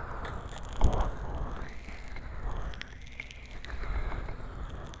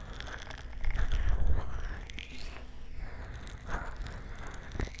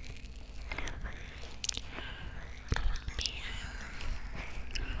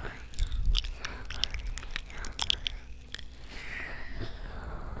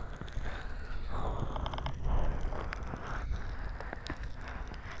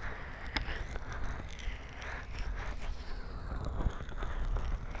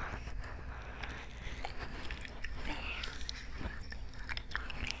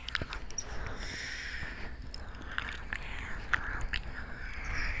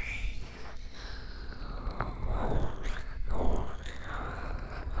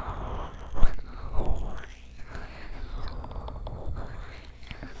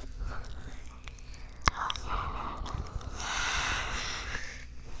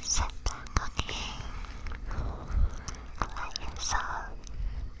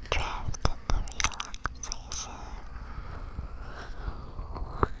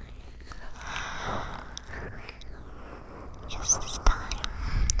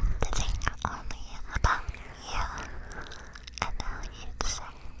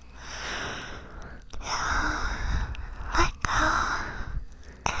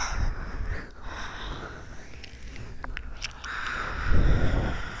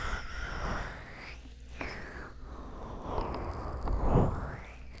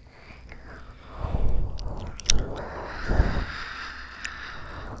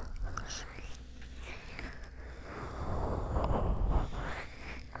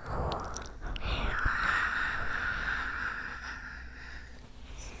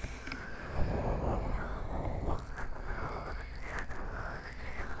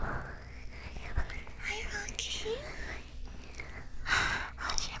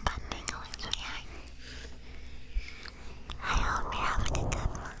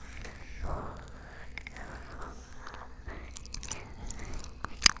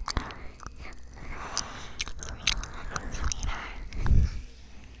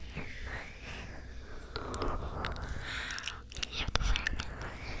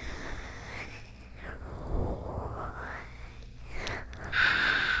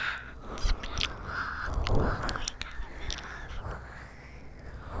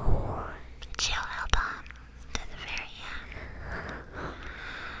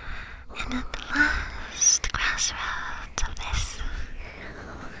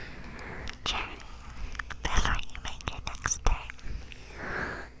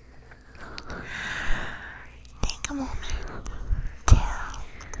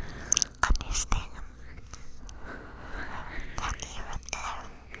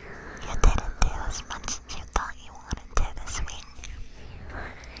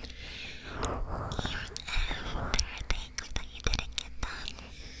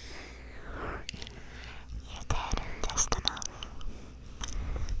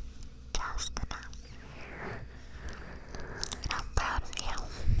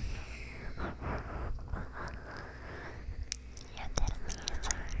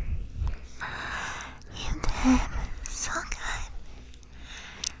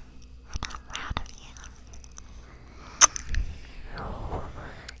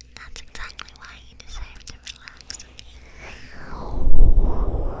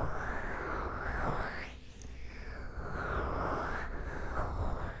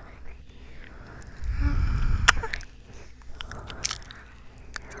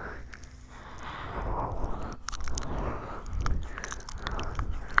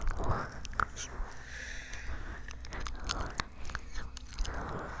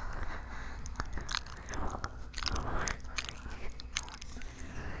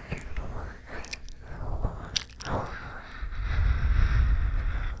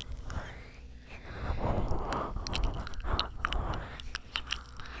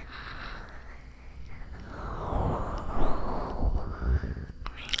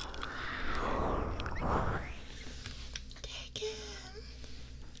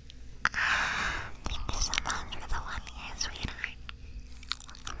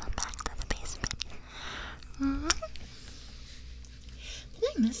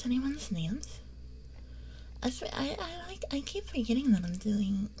 miss anyone's names? I keep forgetting that I'm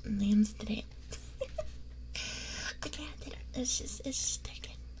doing names today. Okay, I did it. It's just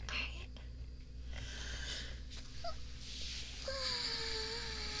taken.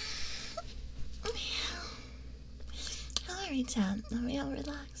 Alright. How are we, chat? Are we all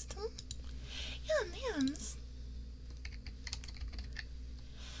relaxed? Yeah, names.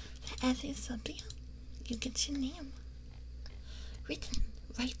 For every sub you get your name written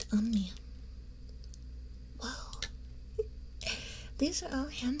right on me. Wow. These are all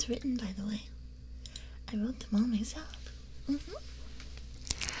handwritten, by the way. I wrote them all myself. I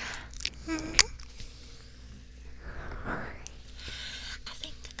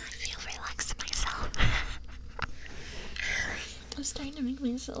think I feel relaxed myself. I'm starting to make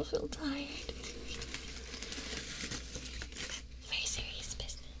myself feel tired. Very serious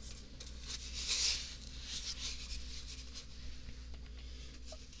business.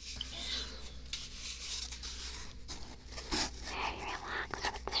 Very relaxed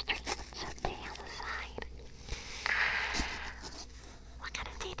with the stream and something on the side. What kind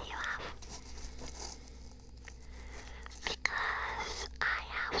of tea do you have? Because I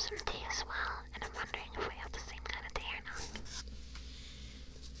have some tea as well, and I'm wondering if we have the same kind of tea or not.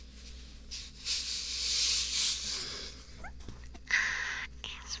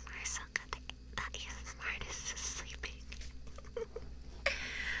 ASMR is so good. That ASMR artist is sleeping.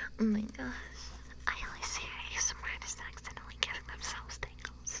 Oh my gosh. I always see ASMR artists accidentally giving themselves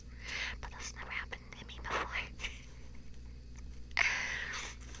tingles, but that's never happened to me before.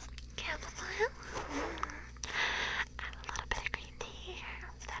 Chamomile? And a little bit of green tea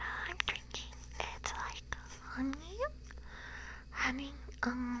that I'm drinking. It's like honey,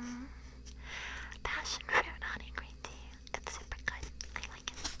 passion fruit honey green tea. It's super good. I like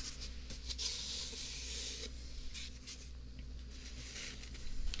it.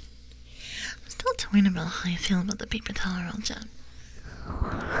 I'm still torn about how I feel about the paper towel roll job.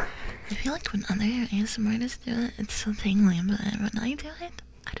 I feel like when other ASMR artists do it, it's so tingly, but when I do it,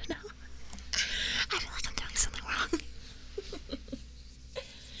 I don't know. I feel like I'm doing something wrong.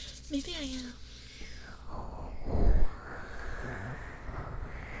 Maybe I am.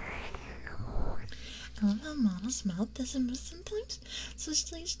 I love how Mama's mouth doesn't move sometimes, so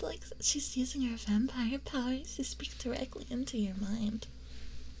she's using her vampire powers to speak directly into your mind.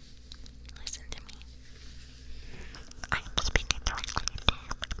 Listen to me. I am speaking directly into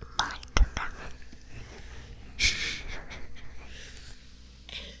your mind now.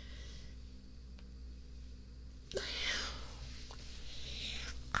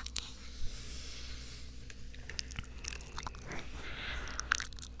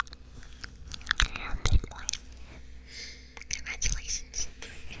 Congratulations.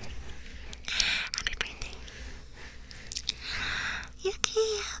 Happy birthday. Yuki,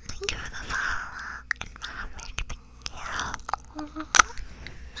 thank you for the follow. And Maverick, thank you.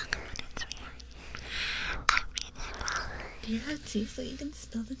 Welcome on in, sweetheart. I read it well. Do you have tea so you can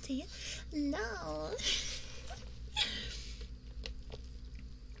spill the tea? No.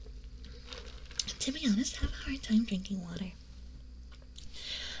 To be honest, I have a hard time drinking water.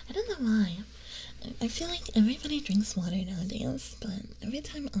 I don't know why. I feel like everybody drinks water nowadays, but every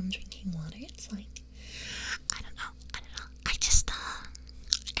time I'm drinking water, it's like, I don't know. I just,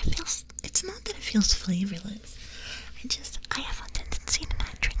 it's not that it feels flavorless. I have a tendency to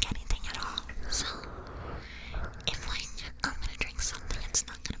not drink anything at all. So, if like, I'm gonna drink something, it's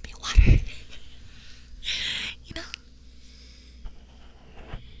not gonna be water. You know?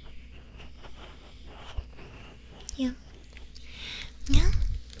 Yeah. Yeah?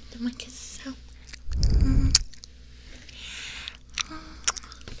 The mic is out.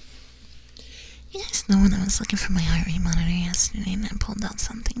 You guys know when I was looking for my heart rate monitor yesterday and I pulled out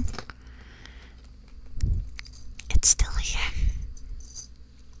something? It's still here.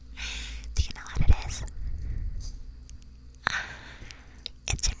 Do you know what it is?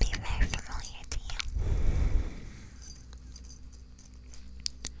 It should be very familiar to you.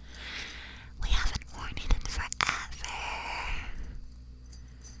 We haven't worn it in forever.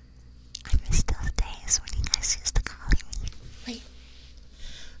 I miss those days when you guys used to call me. Wait.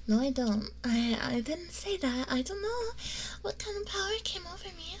 No, I don't. I didn't say that. I don't know what kind of power came over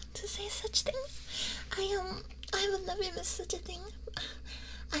me to say such things. I would never miss such a thing.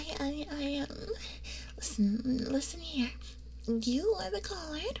 Listen here. You are the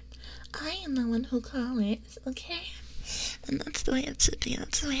caller. I am the one who calls, okay? And that's the way it should be.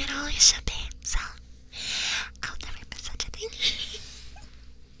 That's the way it always should be. So, I'll never miss such a thing.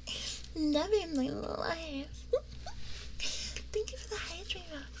 Never in my life. Thank you for the hydrate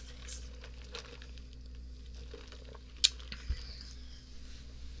boxes.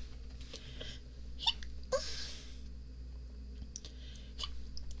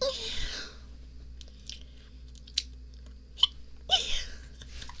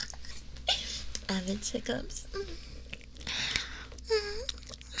 avid hiccups.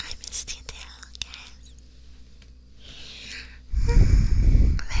 I missed you too, guys.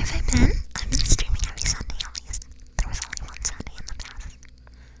 Where have I been? I've been streaming every Sunday, at least. There was only one Sunday in the past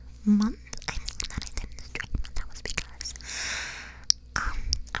month, I think, that I didn't stream, but that was because I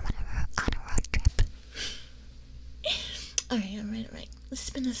went on a road trip. Alright. Let's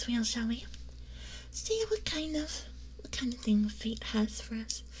spin this wheel, shall we? See what kind of thing fate has for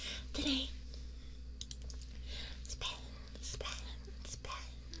us today. Spin.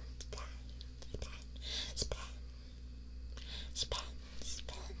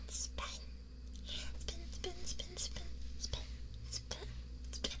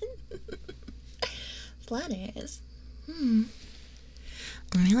 Flutters. I'm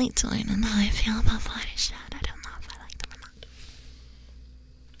really torn on how I feel about Flutters yet. I don't know if I like them or not.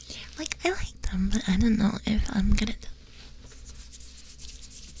 Like, I like them, but I don't know if I'm good at them.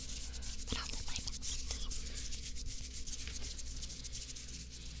 But I'll do my best.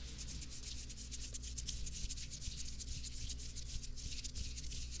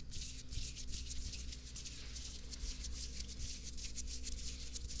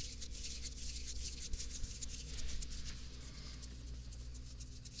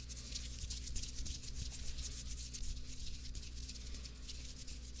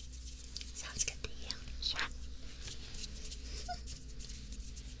 Sounds good to you. Yeah.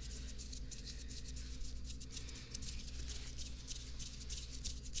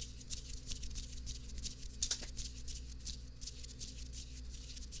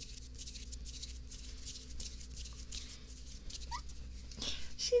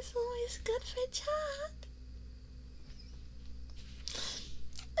 She's always good for chat.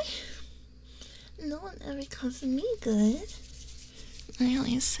 No one ever calls me good. I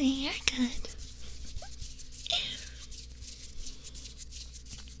always say you're good.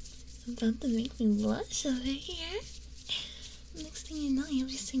 It's about to make me blush over here. Next thing you know, you'll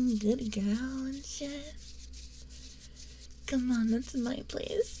be saying good girl and shit. Come on, that's my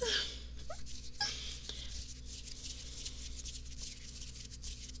place.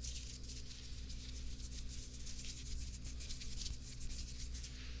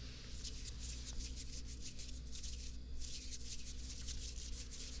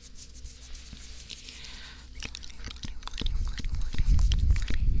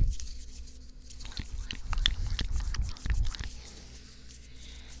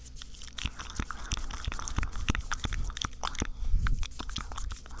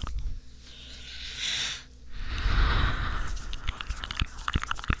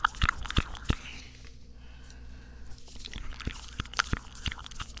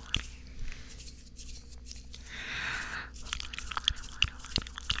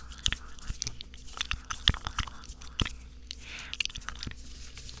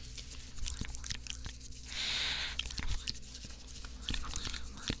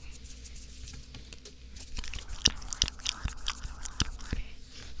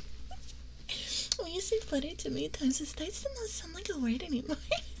 When you say flutter too many times, it starts to not sound like a word anymore.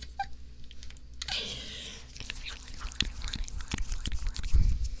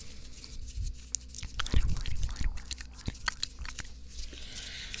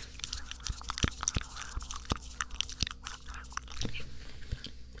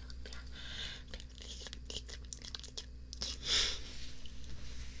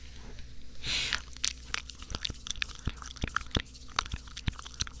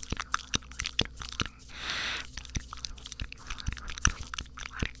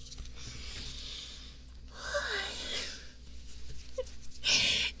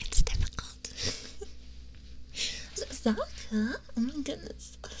 Sokka? Oh my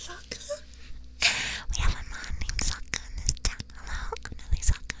goodness, Sokka? We have a man named Sokka in this chat. Hello, another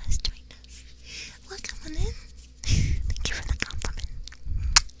Sokka has joined us. Welcome on in. Thank you for the compliment.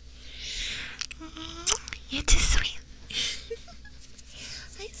 You're too sweet.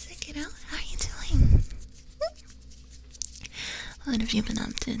 Hi, Sekiro. How are you doing? What have you been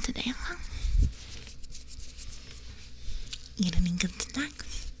up to today, huh? Eat any good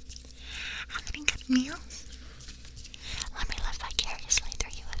snacks? Have any good meals? Let me live vicariously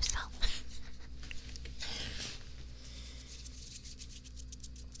through you as well.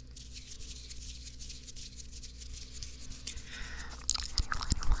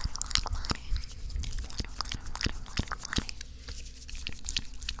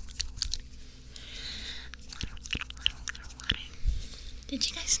 Did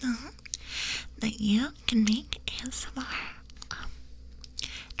you guys know that you can make ASMR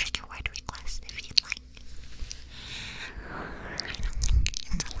trigger word requests if you'd like? I don't think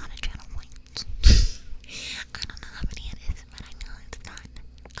it's a lot of channel points. I don't know how many it is, but I know it's not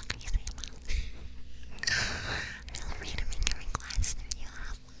a crazy amount.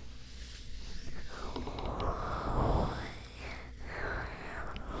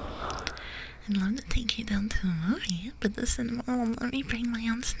 I'd love to take you down to a movie, but the cinema won't let me bring my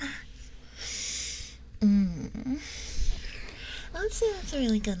own snacks. I would say that's a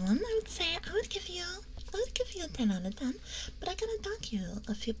really good one. I would give you a 10 out of 10, but I gotta dock you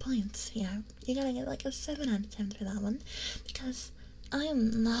a few points here. You gotta get like a 7 out of 10 for that one, because I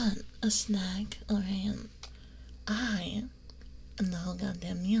am not a snack, alright? I am the whole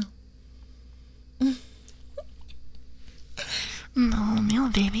goddamn meal. The whole meal,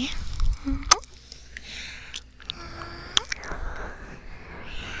 baby.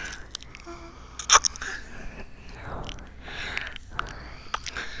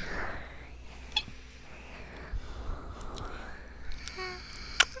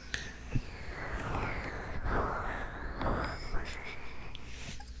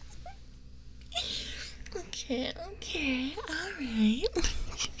 Okay, alright.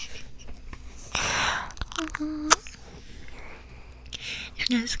 You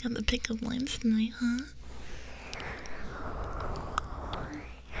guys got the pickup lines tonight, huh?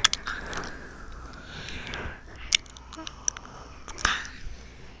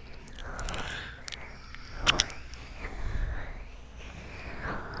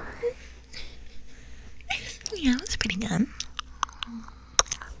 Yeah, it was pretty good.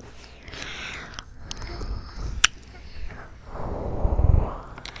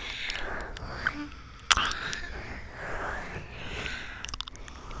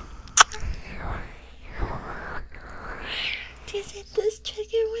 This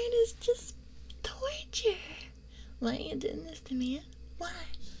trigger word is just torture. Why are you doing this to me? Why?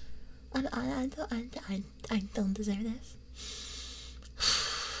 I don't deserve this.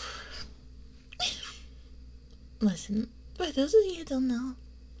 Listen, for those of you who don't know,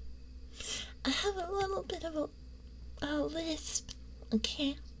 I have a little bit of a lisp,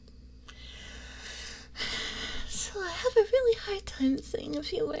 okay? So I have a really hard time saying a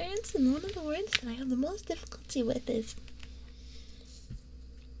few words, and one of the words that I have the most difficulty with is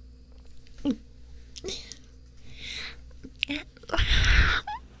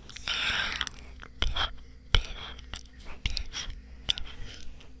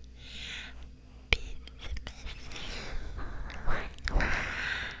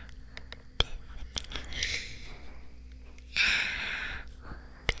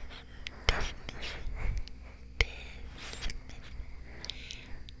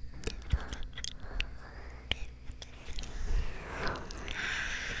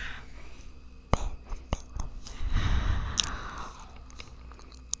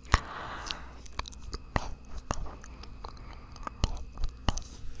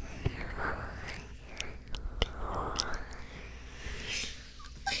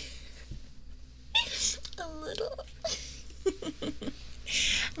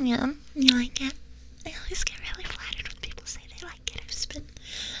yeah, you like it? I always get really flattered when people say they like it. I've spent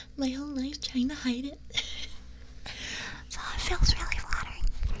my whole life trying to hide it. So it feels really flattering.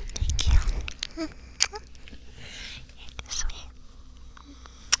 Thank you. You're too sweet.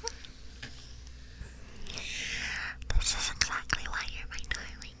 This is exactly why you're my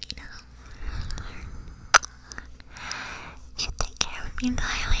darling, you know? You take care of me,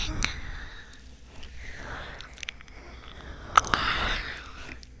 darling.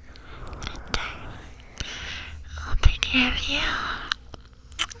 Have you?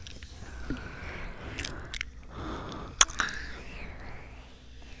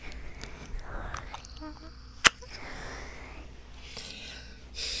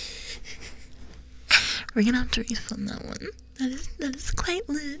 We're gonna have to refund that one. That is quite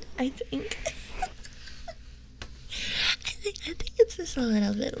lit, I think. I think it's just a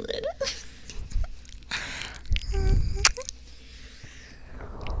little bit lit.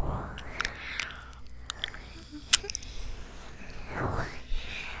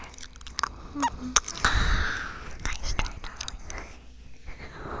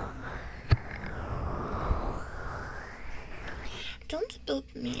 Don't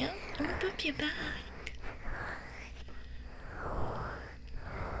boop me. I'm gonna boop you back.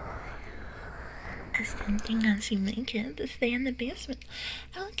 As tempting as you make it to stay in the basement,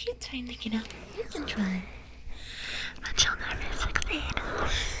 I'll keep trying to get out. You can try, but you'll never succeed.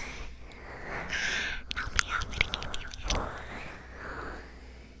 I'll be happy to keep you here.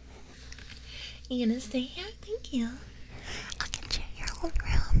 You gonna stay here? Thank you. I'll get you your own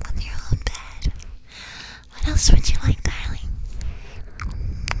room with your own bed. What else would you like, darling?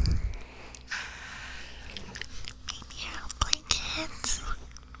 Maybe your own blankets.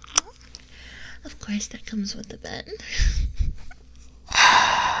 Of course, that comes with the bed.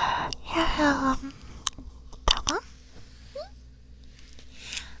 Your pillow. I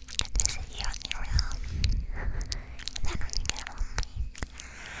can visit you in your room. And then when you get lonely,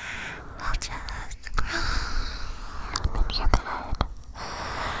 I'll just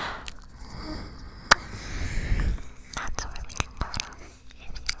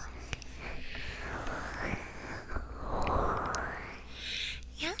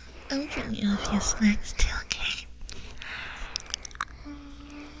snacks too, okay?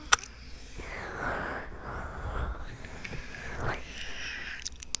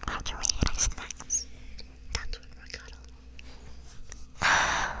 After we eat our snacks, that's when we're cuddling.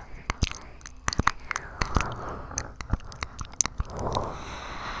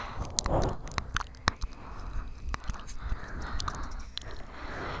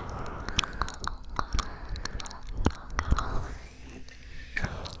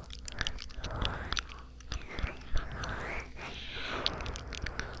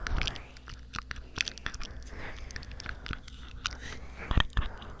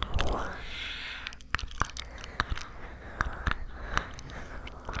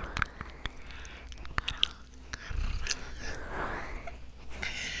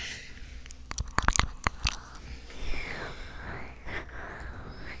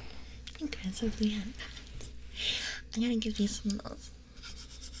 So we had I gotta give you some of those.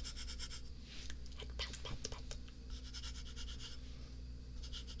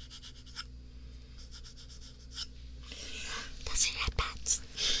 Those are your pets.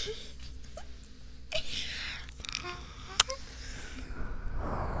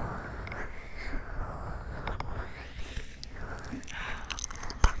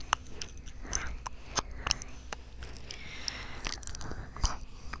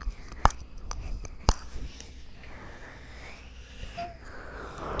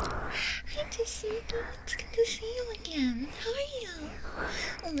 It's good to see you again. How are you?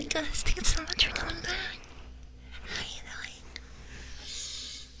 Oh my gosh, thanks so much for coming back. How are you doing?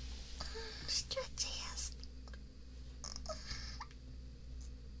 Stretches.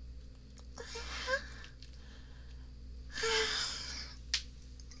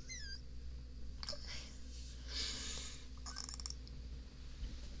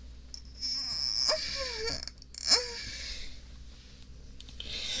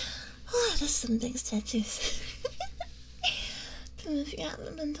 Oh, there's some big stretches. If you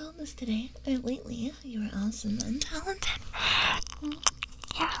haven't been told this today, or lately, you are awesome and talented.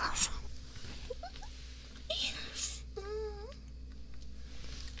 You're awesome.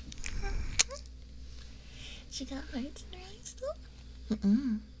 She got hearts in her eyes though?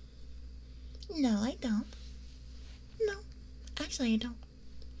 No, I don't. No, actually I don't.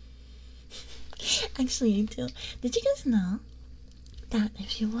 Actually I do. Did you guys know that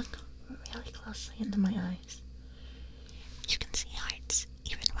if you look really closely into my eyes, you can see hearts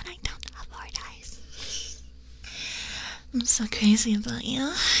even when I don't have hard eyes? I'm so crazy about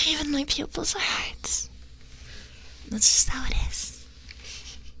you. Even my pupils are hearts. That's just how it is.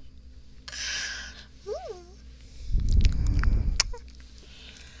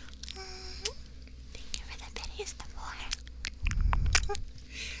 Thank you for the bitties, the more.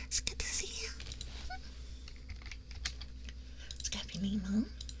 It's good to see you. It's gotta be me, Mom.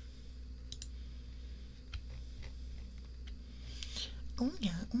 Oh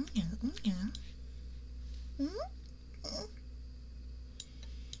yeah, oh yeah, oh yeah.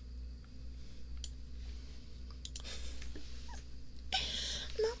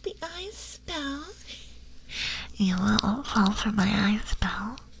 Not the eye spell. You will fall for my eye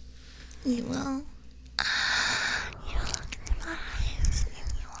spell. You will. You will look into my eyes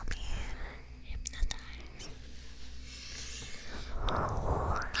and you will be hypnotized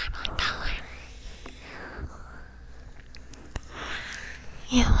by my power.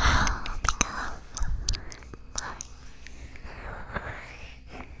 You will become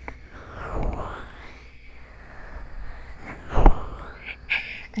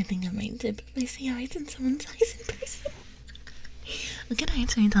I think I might typically see eyes in someone's eyes in person. What kind of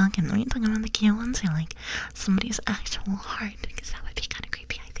eyes are you talking? Are you talking about the cute ones or like somebody's actual heart? Because that would be kind of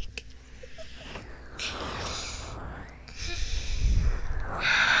creepy, I think.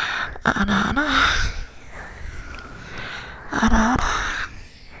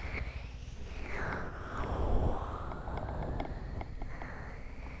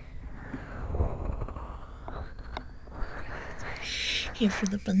 Here for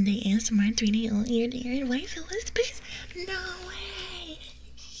the Bunday ASMR 3D ear-to-ear wife whispers. No way!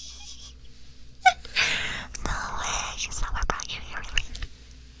 No way! You saw what brought you here, really?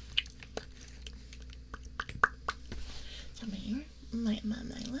 So my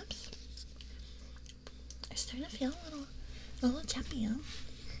lips are starting to feel a little chappy.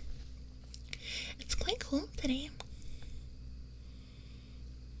 It's quite cool today.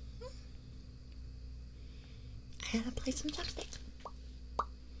 I gotta apply some chapstick.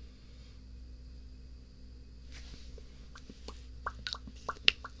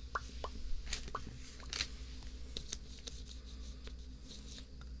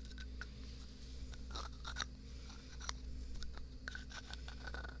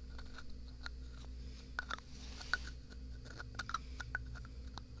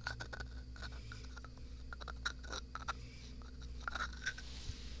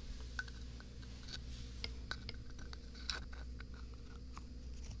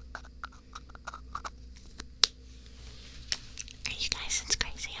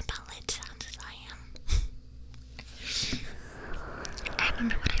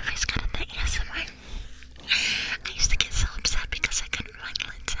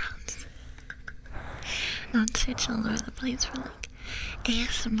 search all over the place for like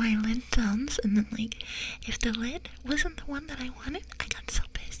ASMR lid sounds, and then like if the lid wasn't the one that I wanted, I got so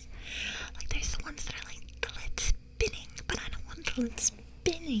pissed. Like there's the ones that are like the lid spinning, but I don't want the lid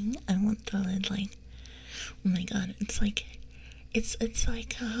spinning. I want the lid like, oh my god, it's like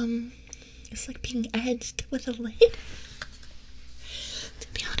being edged with a lid. To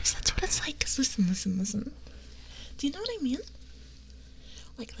be honest, that's what it's like. Cause listen. Do you know what I mean?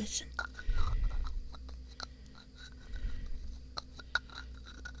 Like, listen.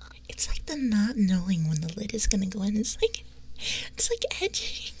 It's like the not knowing when the lid is gonna go in. It's like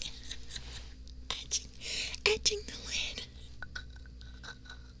edging the lid.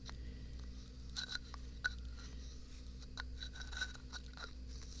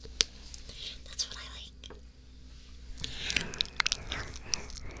 That's what I like.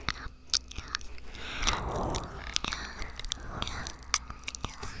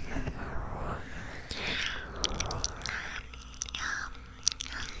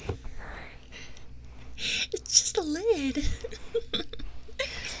 It's just a lid.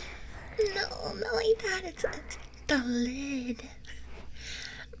 No, not like that. It's the lid.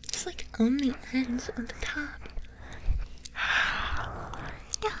 It's like on the ends of the top.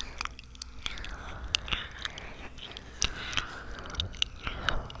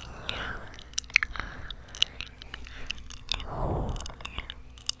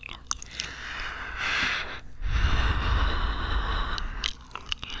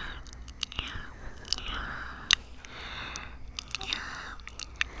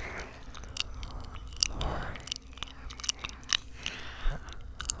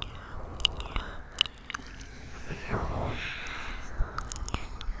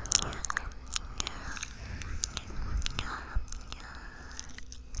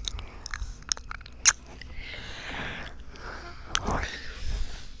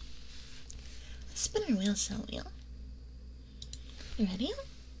 Spin our wheel, shall we? You ready?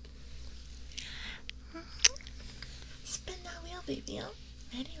 Spin that wheel, baby.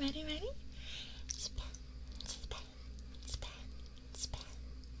 Ready? Spin.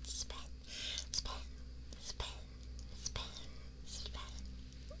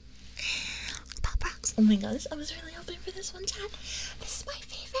 Pop rocks. Oh my gosh, I was really hoping for this one, chat. This is my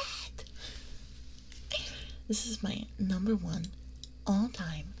favorite. This is my #1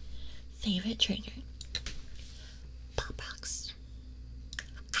 all-time favorite trigger. Pop rocks.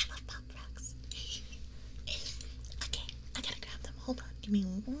 I love pop rocks. Okay, I gotta grab them. Hold on, give me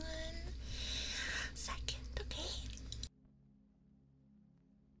 1 second, okay?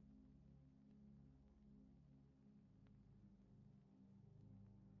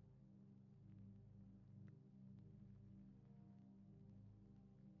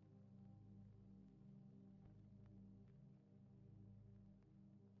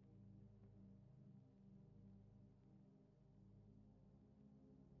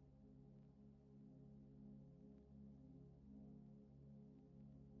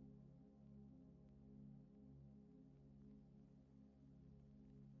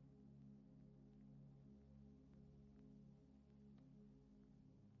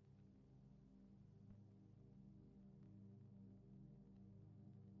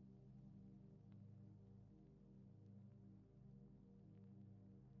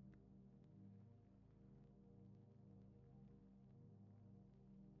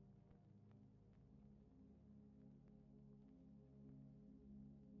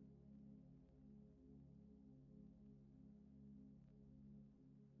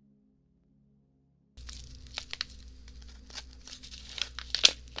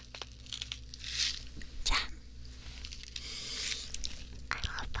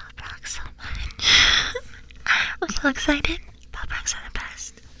 So excited. Pop rocks are the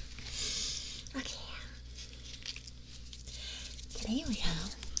best. Okay. Today we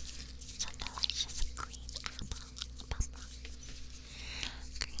have some delicious green apple pop rocks.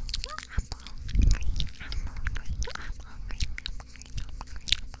 Green apple.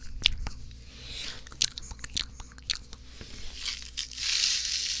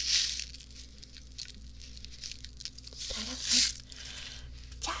 Start off with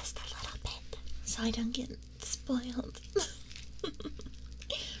just a little bit so I don't get spoiled.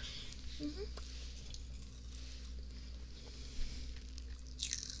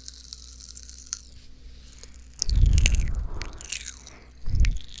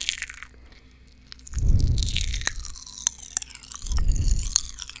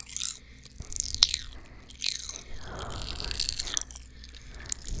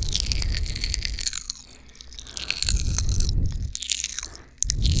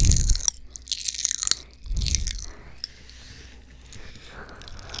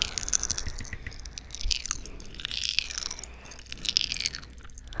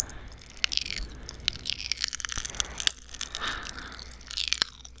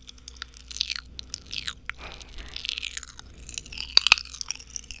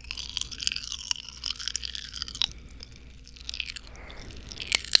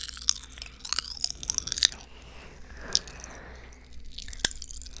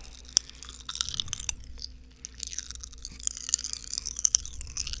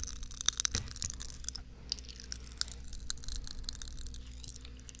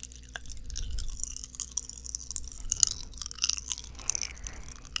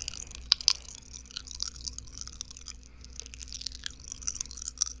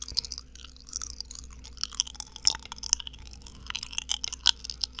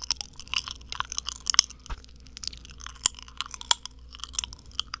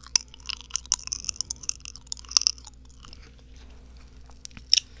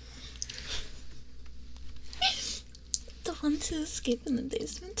 to escape in the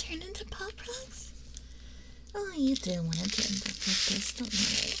basement turn into pop rocks? Oh, you didn't want it to end up like this, don't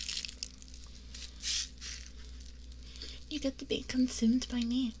worry. You get to be consumed by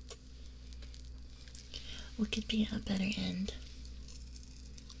me. What could be a better end?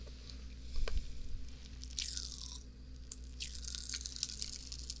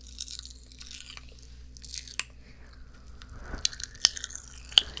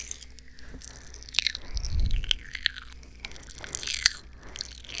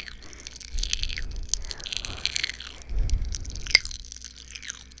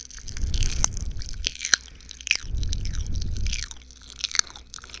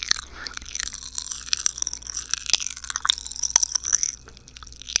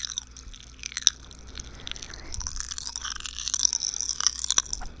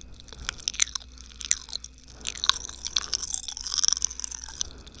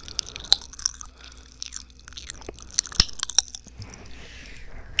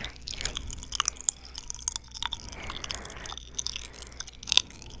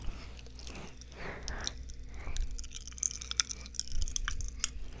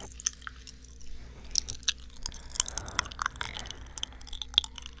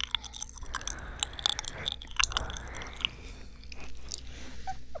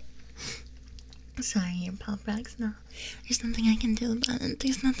 Sorry, your pop rocks. No, there's nothing I can do about it.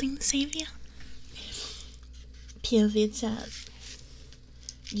 There's nothing to save you. POV chat.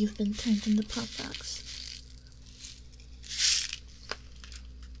 You've been turned into pop rocks.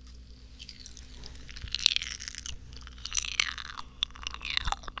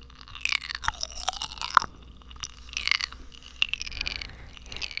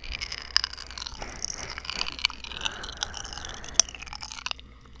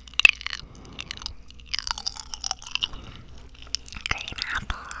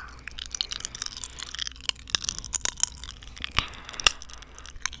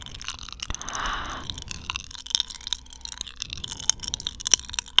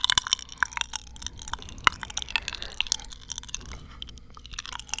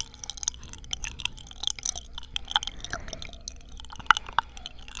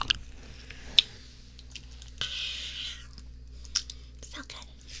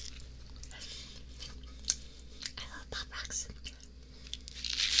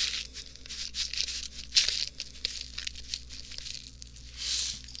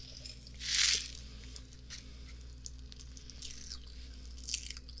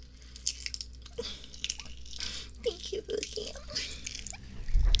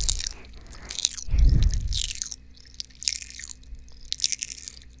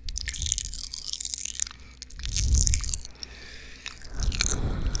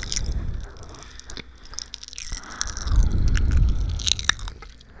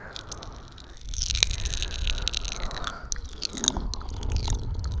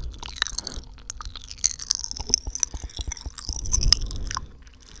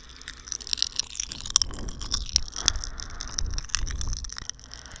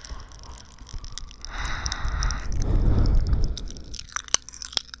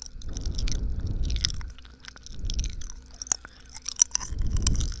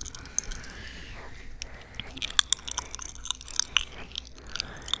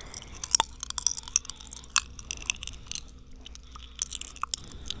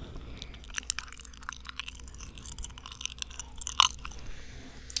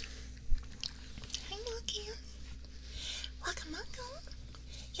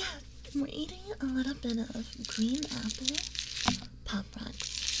 We're eating a little bit of green apple pop rocks.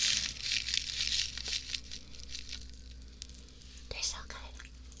 They're so good.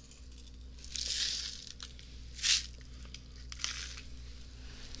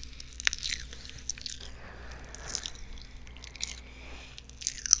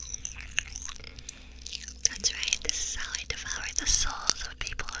 That's right, this is how I devour the souls of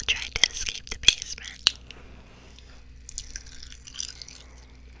people who tried to escape the basement.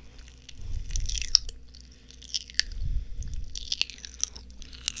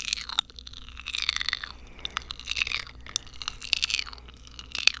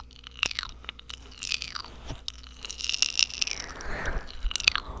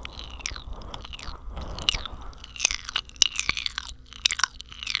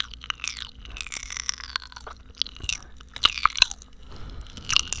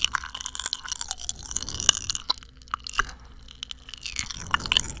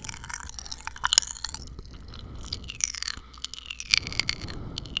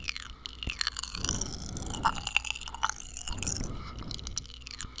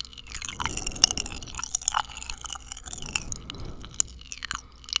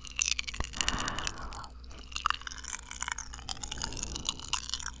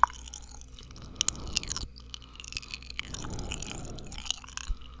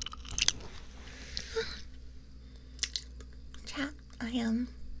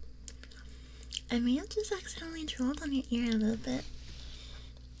 I may have just accidentally drooled on your ear a little bit.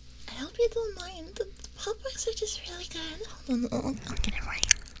 I hope you don't mind. The pop rocks are just really good. Hold on, I'll get it right.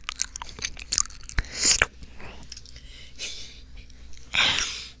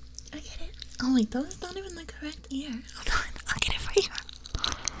 I get it. Oh wait, that was not even the correct ear. Hold on, I'll get it for you.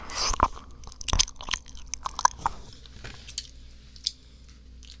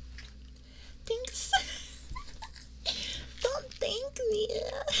 Thanks. Don't thank me.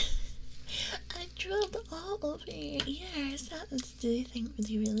 I drilled all over your ears. Do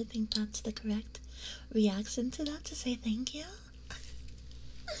you really think that's the correct reaction to that, to say thank you?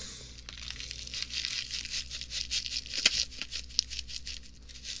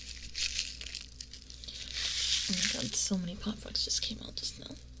 Oh my god, so many pop rocks just came out just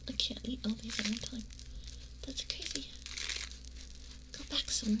now. I can't eat all these at one time. That's crazy. Go back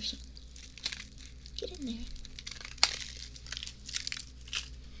some or something. Get in there.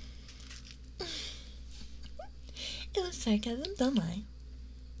 It was sarcasm, don't lie.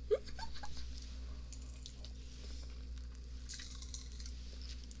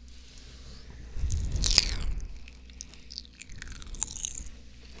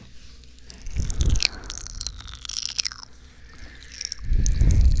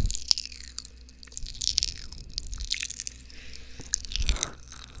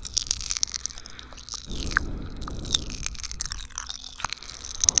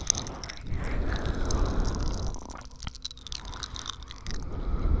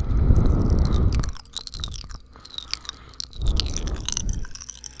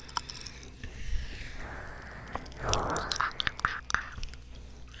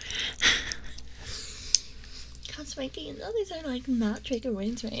 Mikey, you know these are like not trigger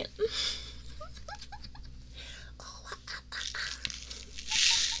words, right?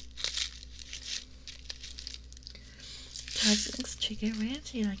 Cosmic's trigger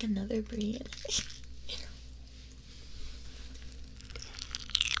words are like another breed.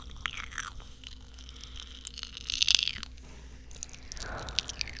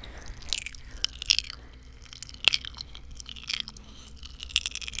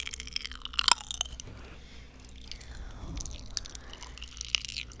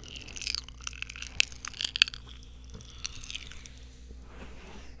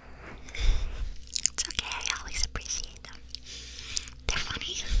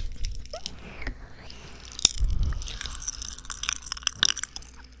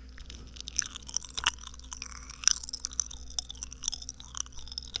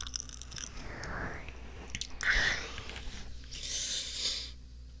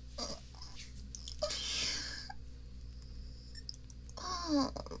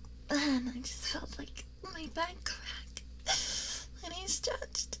 And I just felt like my back crack and he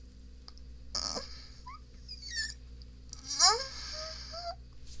stretched.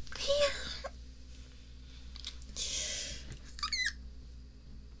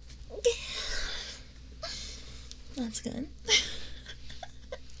 That's good.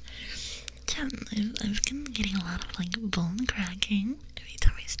 I've been getting a lot of like bone cracking every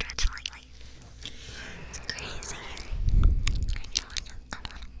time I stretch lately. It's crazy.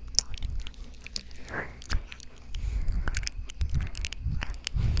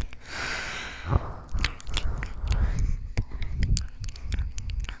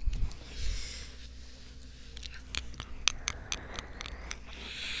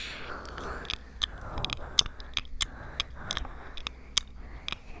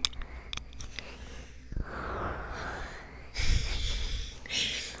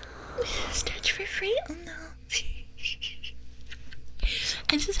 Stretch for free? Oh no.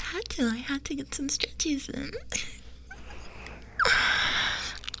 I just had to. I had to get some stretches in.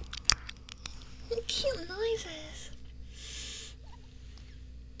 Cute noises.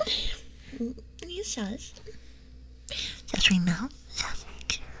 You shush. Just right now.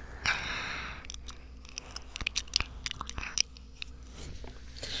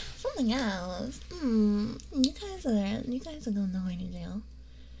 Something else. You guys are going nowhere to jail.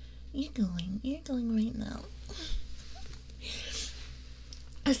 You're going right now.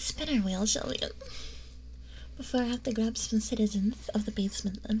 A spinner wheel, shall we? Before I have to grab some citizens of the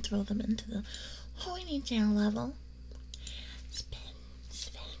basement and throw them into the horny jail level. Spin,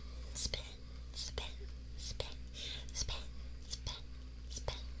 spin, spin, spin, spin, spin, spin,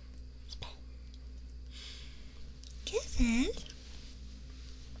 spin, spin. Kisses?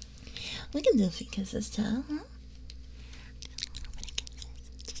 We can do a few kisses too, huh?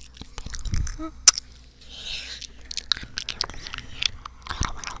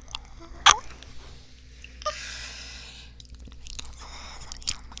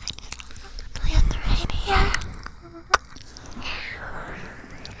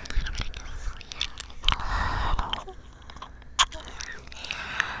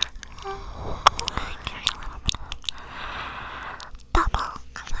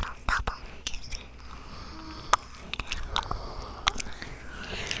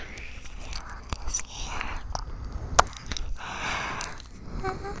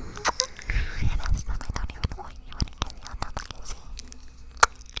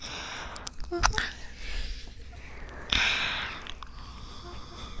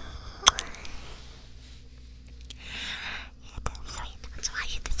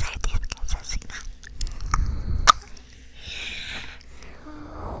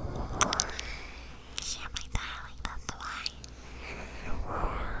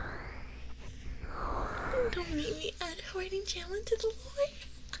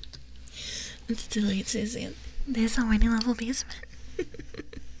 It's too late, Susan. There's already level basement.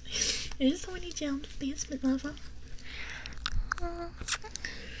 There's already jumped basement level. Oh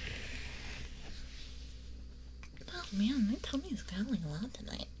man, my tummy's growling a lot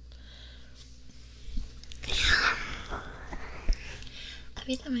tonight.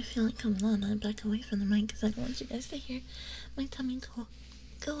 Every time I feel it comes on, I back away from the mic because I don't want you guys to hear my tummy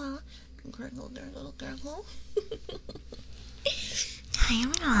go out. Gurgle, gurgle, gurgle. Hi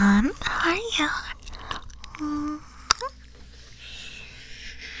everyone, how are you?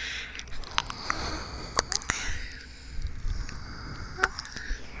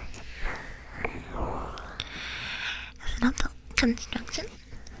 Is it up to construction?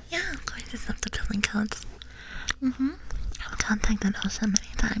 Yeah, of course it's up to building codes. I've contacted OSHA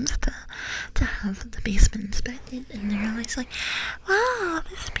many times to have the basement inspected, and they're always like, wow,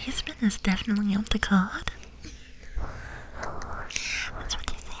 this basement is definitely up to code. That's what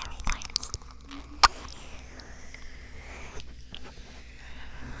they say every time.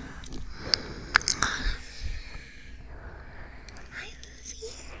 Hi, Lucy.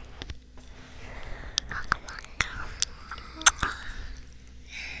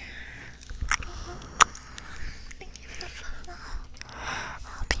 Thank you for the follow.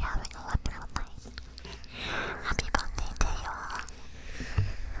 I'll be having a wonderful night. Happy birthday to you all.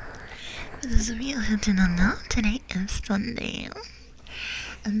 For those of you who do not know, today is Sunday.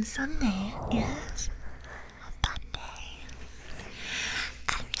 And Sunday is fun day.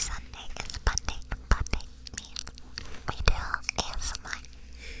 Every Sunday is fun day, and fun day means we do ASMR.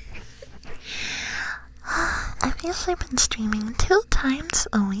 I've usually been streaming 2 times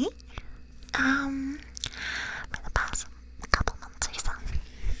a week. For the past couple months or so.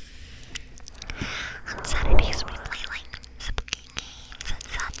 On Saturdays we play like spooky games and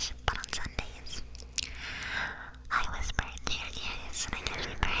such, but on Sundays I whisper into your ears and I give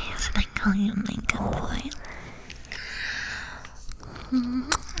you praise and I call you my good boy.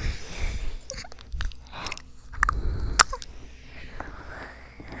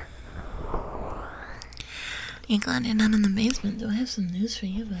 You're glad you're not in the basement. Do I have some news for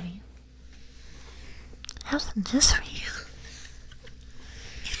you, buddy? I have some news for you.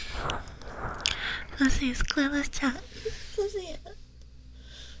 Pussy's clueless chat. Pussy,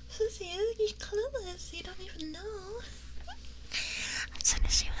 you're clueless. You don't even know. As soon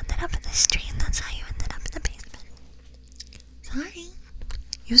as you ended up in the stream, that's how you ended up in the basement. Sorry.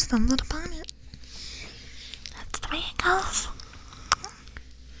 You stumbled upon it. That's the way it goes.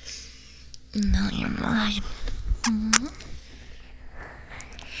 No, you're mine.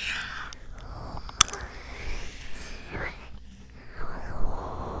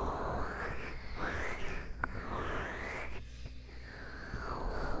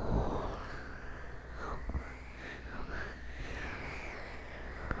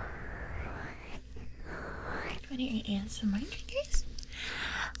 What are your ASMR triggers?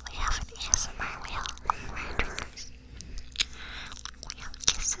 We have an ASMR wheel for triggers. We have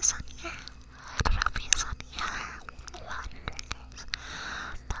kisses on here, rubbies on here, Flutters,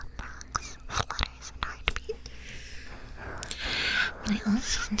 knock-knocks, flutters, and heartbeat. But I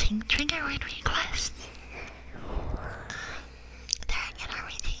also take trigger word requests. They're in our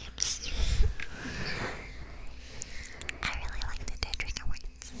teams. I really like to do trigger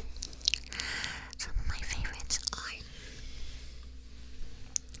words. Some of my favorites are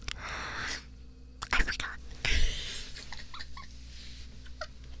Apricot.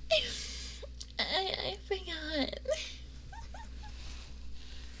 I forgot.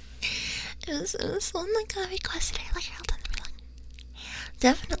 It was one that got requested earlier. I'll tell you, like,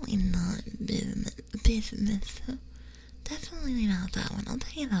 definitely not business. Definitely not that one. I'll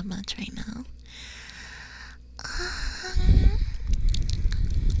tell you that much right now.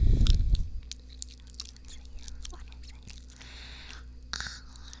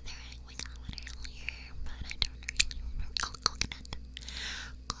 We got one earlier, but I don't really remember. Oh, coconut.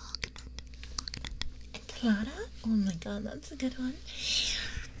 Enchilada? Oh my god, that's a good one.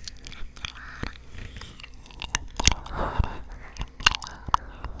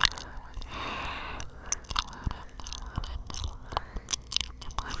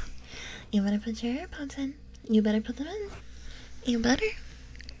 You better put your AirPods in. You better put them in. You better.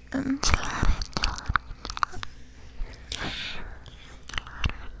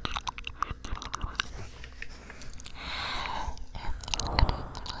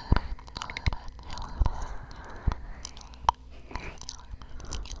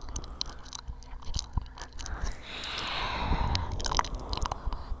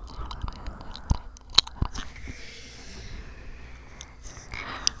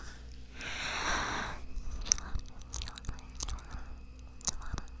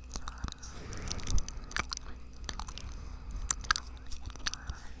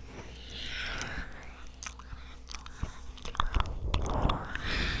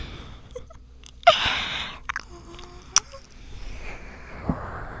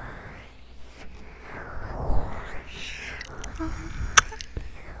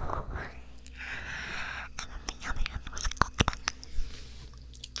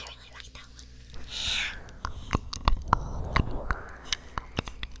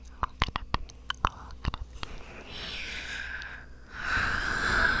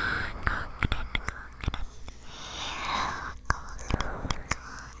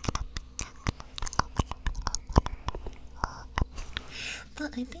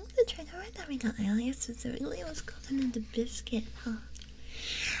 I think the trigger word that we got earlier specifically was coconut the biscuit, huh?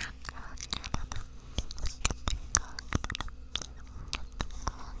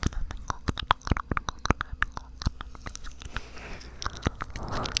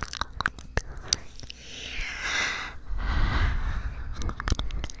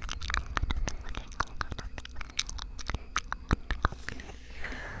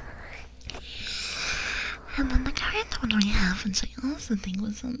 And then the current one we have, which I also think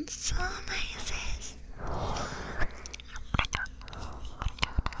was on so nice, is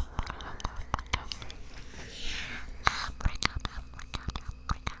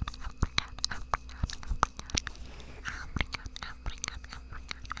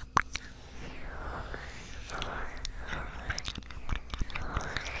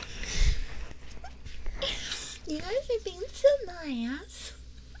you guys are being so nice.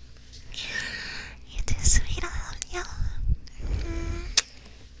 You're too sweet, I love you.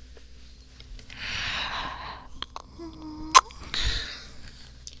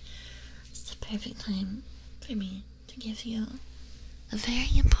 It's the perfect time for me to give you a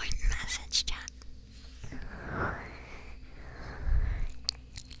very important message, chat.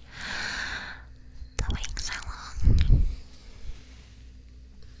 The weeks are long.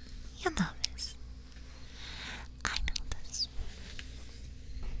 You know this. I know this.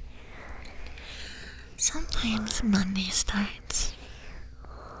 Sometimes Monday starts,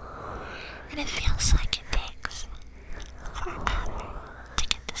 and it feels like it takes forever to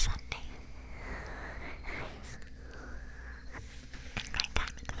get to Sunday. And by the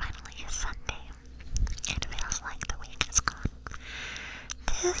time it finally is Sunday, it feels like the week is gone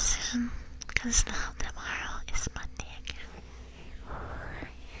too soon, because now tomorrow is Monday again.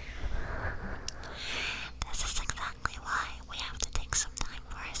 This is exactly why we have to take some time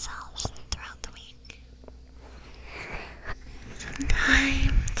for ourselves throughout the week. Some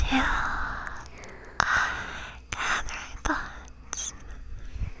time to gather our thoughts.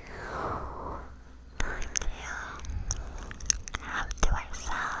 Time to have to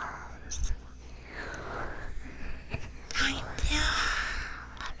ourselves. Time to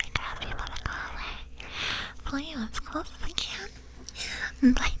let me grab you by the collar, pull you as close as I can,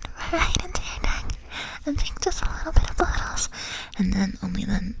 and bite right into your neck, and take just a little bit of blood, and then, only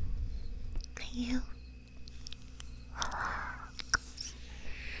then, let you relax.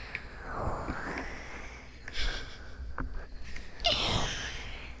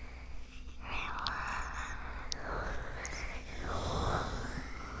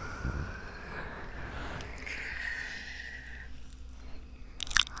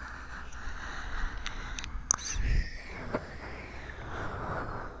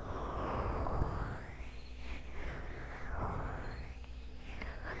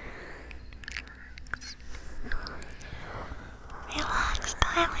 Relax,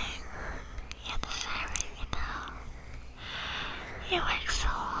 darling. You deserve it, you know. You work so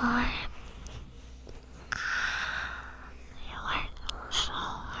hard. You work so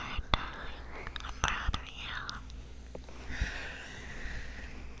hard, darling. I'm proud of you.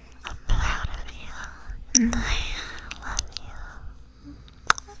 I'm proud of you. And I love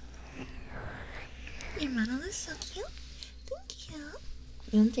you. Your model is so cute. Thank you.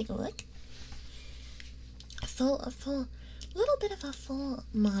 You want to take a look? A full, little bit of a full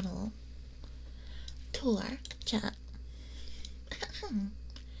model tour, chat.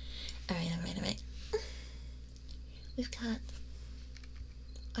 Alright. We've got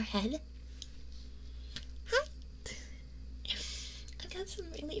our head. Hi. I've got some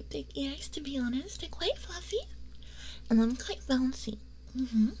really big ears, to be honest. They're quite fluffy. And I'm quite bouncy.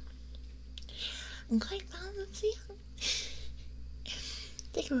 I'm quite bouncy.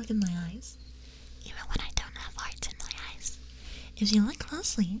 Take a look at my eyes. Even when I don't have hearts in my eyes. If you look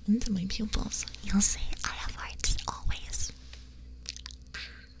closely into my pupils, you'll see I have hearts always.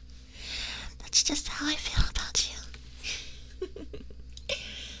 That's just how I feel about you.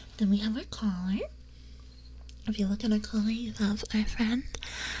 Then we have our collar. If you look at our collar, you have our friend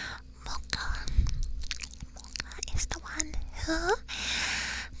Mocha. Mocha is the one who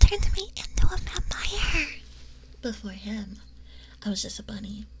turned me into a vampire. Before him, I was just a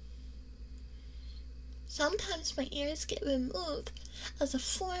bunny. Sometimes my ears get removed as a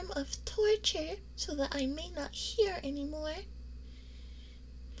form of torture so that I may not hear anymore.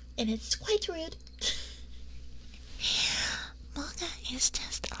 And it's quite rude. Mocha is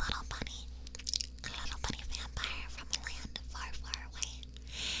just a little bunny vampire from a land far, far away.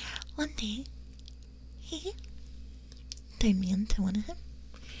 One day, he turned me into one of him.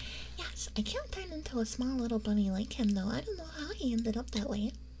 Yes, I can't turn into a small little bunny like him though. I don't know how he ended up that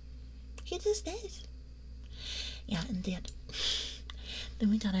way. He just is. Yeah, indeed. Then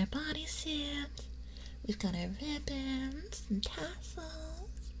we got our bodysuit. We've got our ribbons and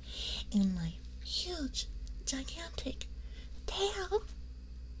tassels. And my huge, gigantic tail,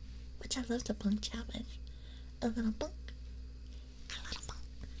 which I love to punch out with. A little bunk. A little bunk.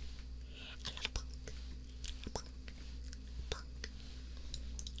 A little bunk. A bunk. A bunk.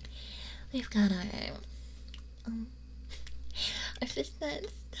 We've got our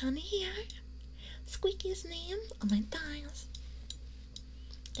fishnets down here. Squeaky's name on my thighs.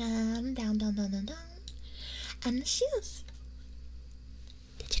 Down, down, down, down, down, down. And the shoes.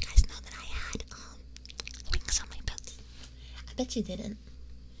 Did you guys know that I had wings on my boots? I bet you didn't.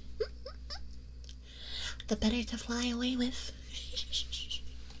 The better to fly away with.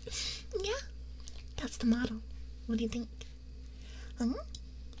 Yeah, that's the motto. What do you think? Do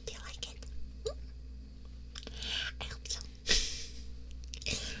you like it? I hope so.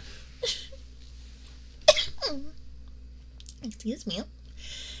 Excuse me.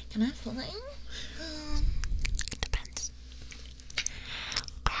 Can I fly? It depends.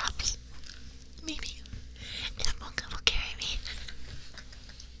 Perhaps. Maybe. If Mocha will carry me.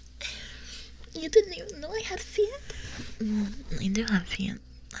 You didn't even know I had feet? I do have feet,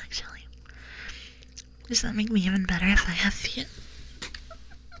 actually. Does that make me even better if I have feet?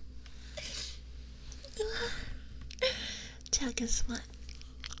 Jack, guess what?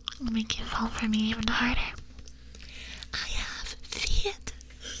 It'll make you fall for me even harder. I have feet.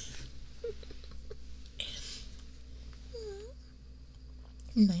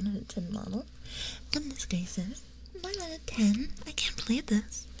 9 out of 10 model. Goodness gracious. 9 out of 10. I can't believe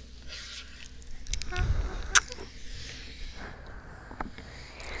this.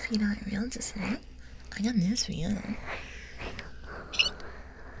 If you're not real, just what? I got news for you.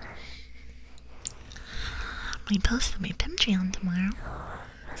 We post my Patreon tomorrow.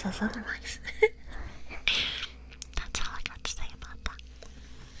 Says otherwise. That's all I got to say about that.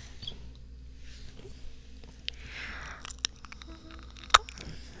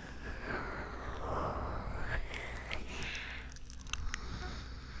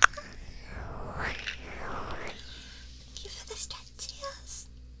 Thank you for the stretches.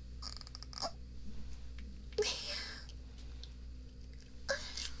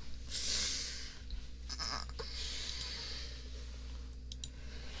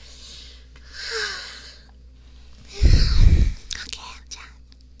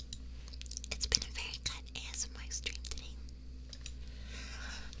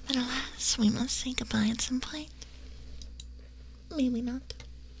 But alas, we must say goodbye at some point. Maybe not.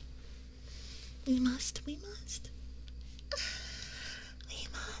 We must. We must. I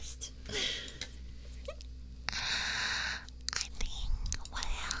think we'll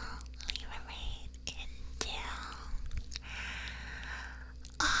leave it right into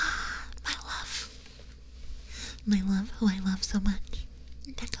my love. My love, who I love so much.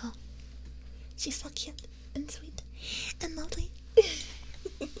 Neko. She's so cute and sweet and lovely.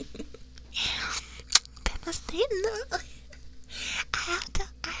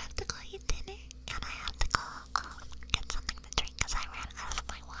 I have to go eat dinner, and I have to go get something to drink because I ran out of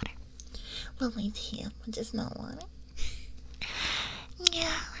my water. Well, wait here, which is not water.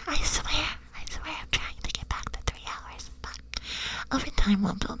 Yeah, I swear I'm trying to get back to 3 hours, but over time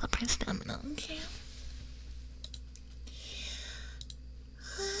we'll build up our stamina, okay?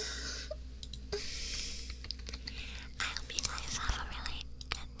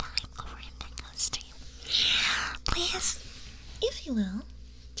 Please, if you will,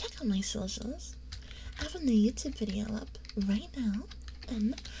 check out my socials. I have a new YouTube video up right now,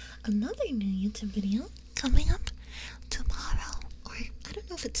 and another new YouTube video coming up tomorrow, or I don't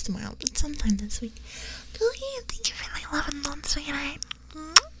know if it's tomorrow, but sometime this week. Go ahead, thank you for my love and love, sweetheart.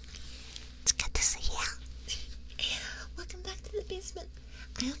 It's good to see you. Welcome back to the basement.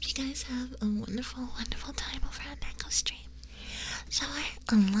 I hope you guys have a wonderful, wonderful time over on Neko Stream. Shower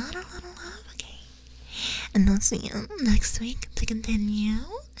a lot of love, okay? And I'll see you next week to continue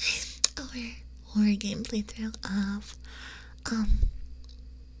our horror game playthrough of,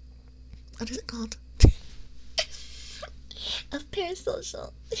 what is it called? Of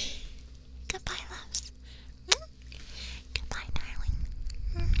Parasocial. Goodbye.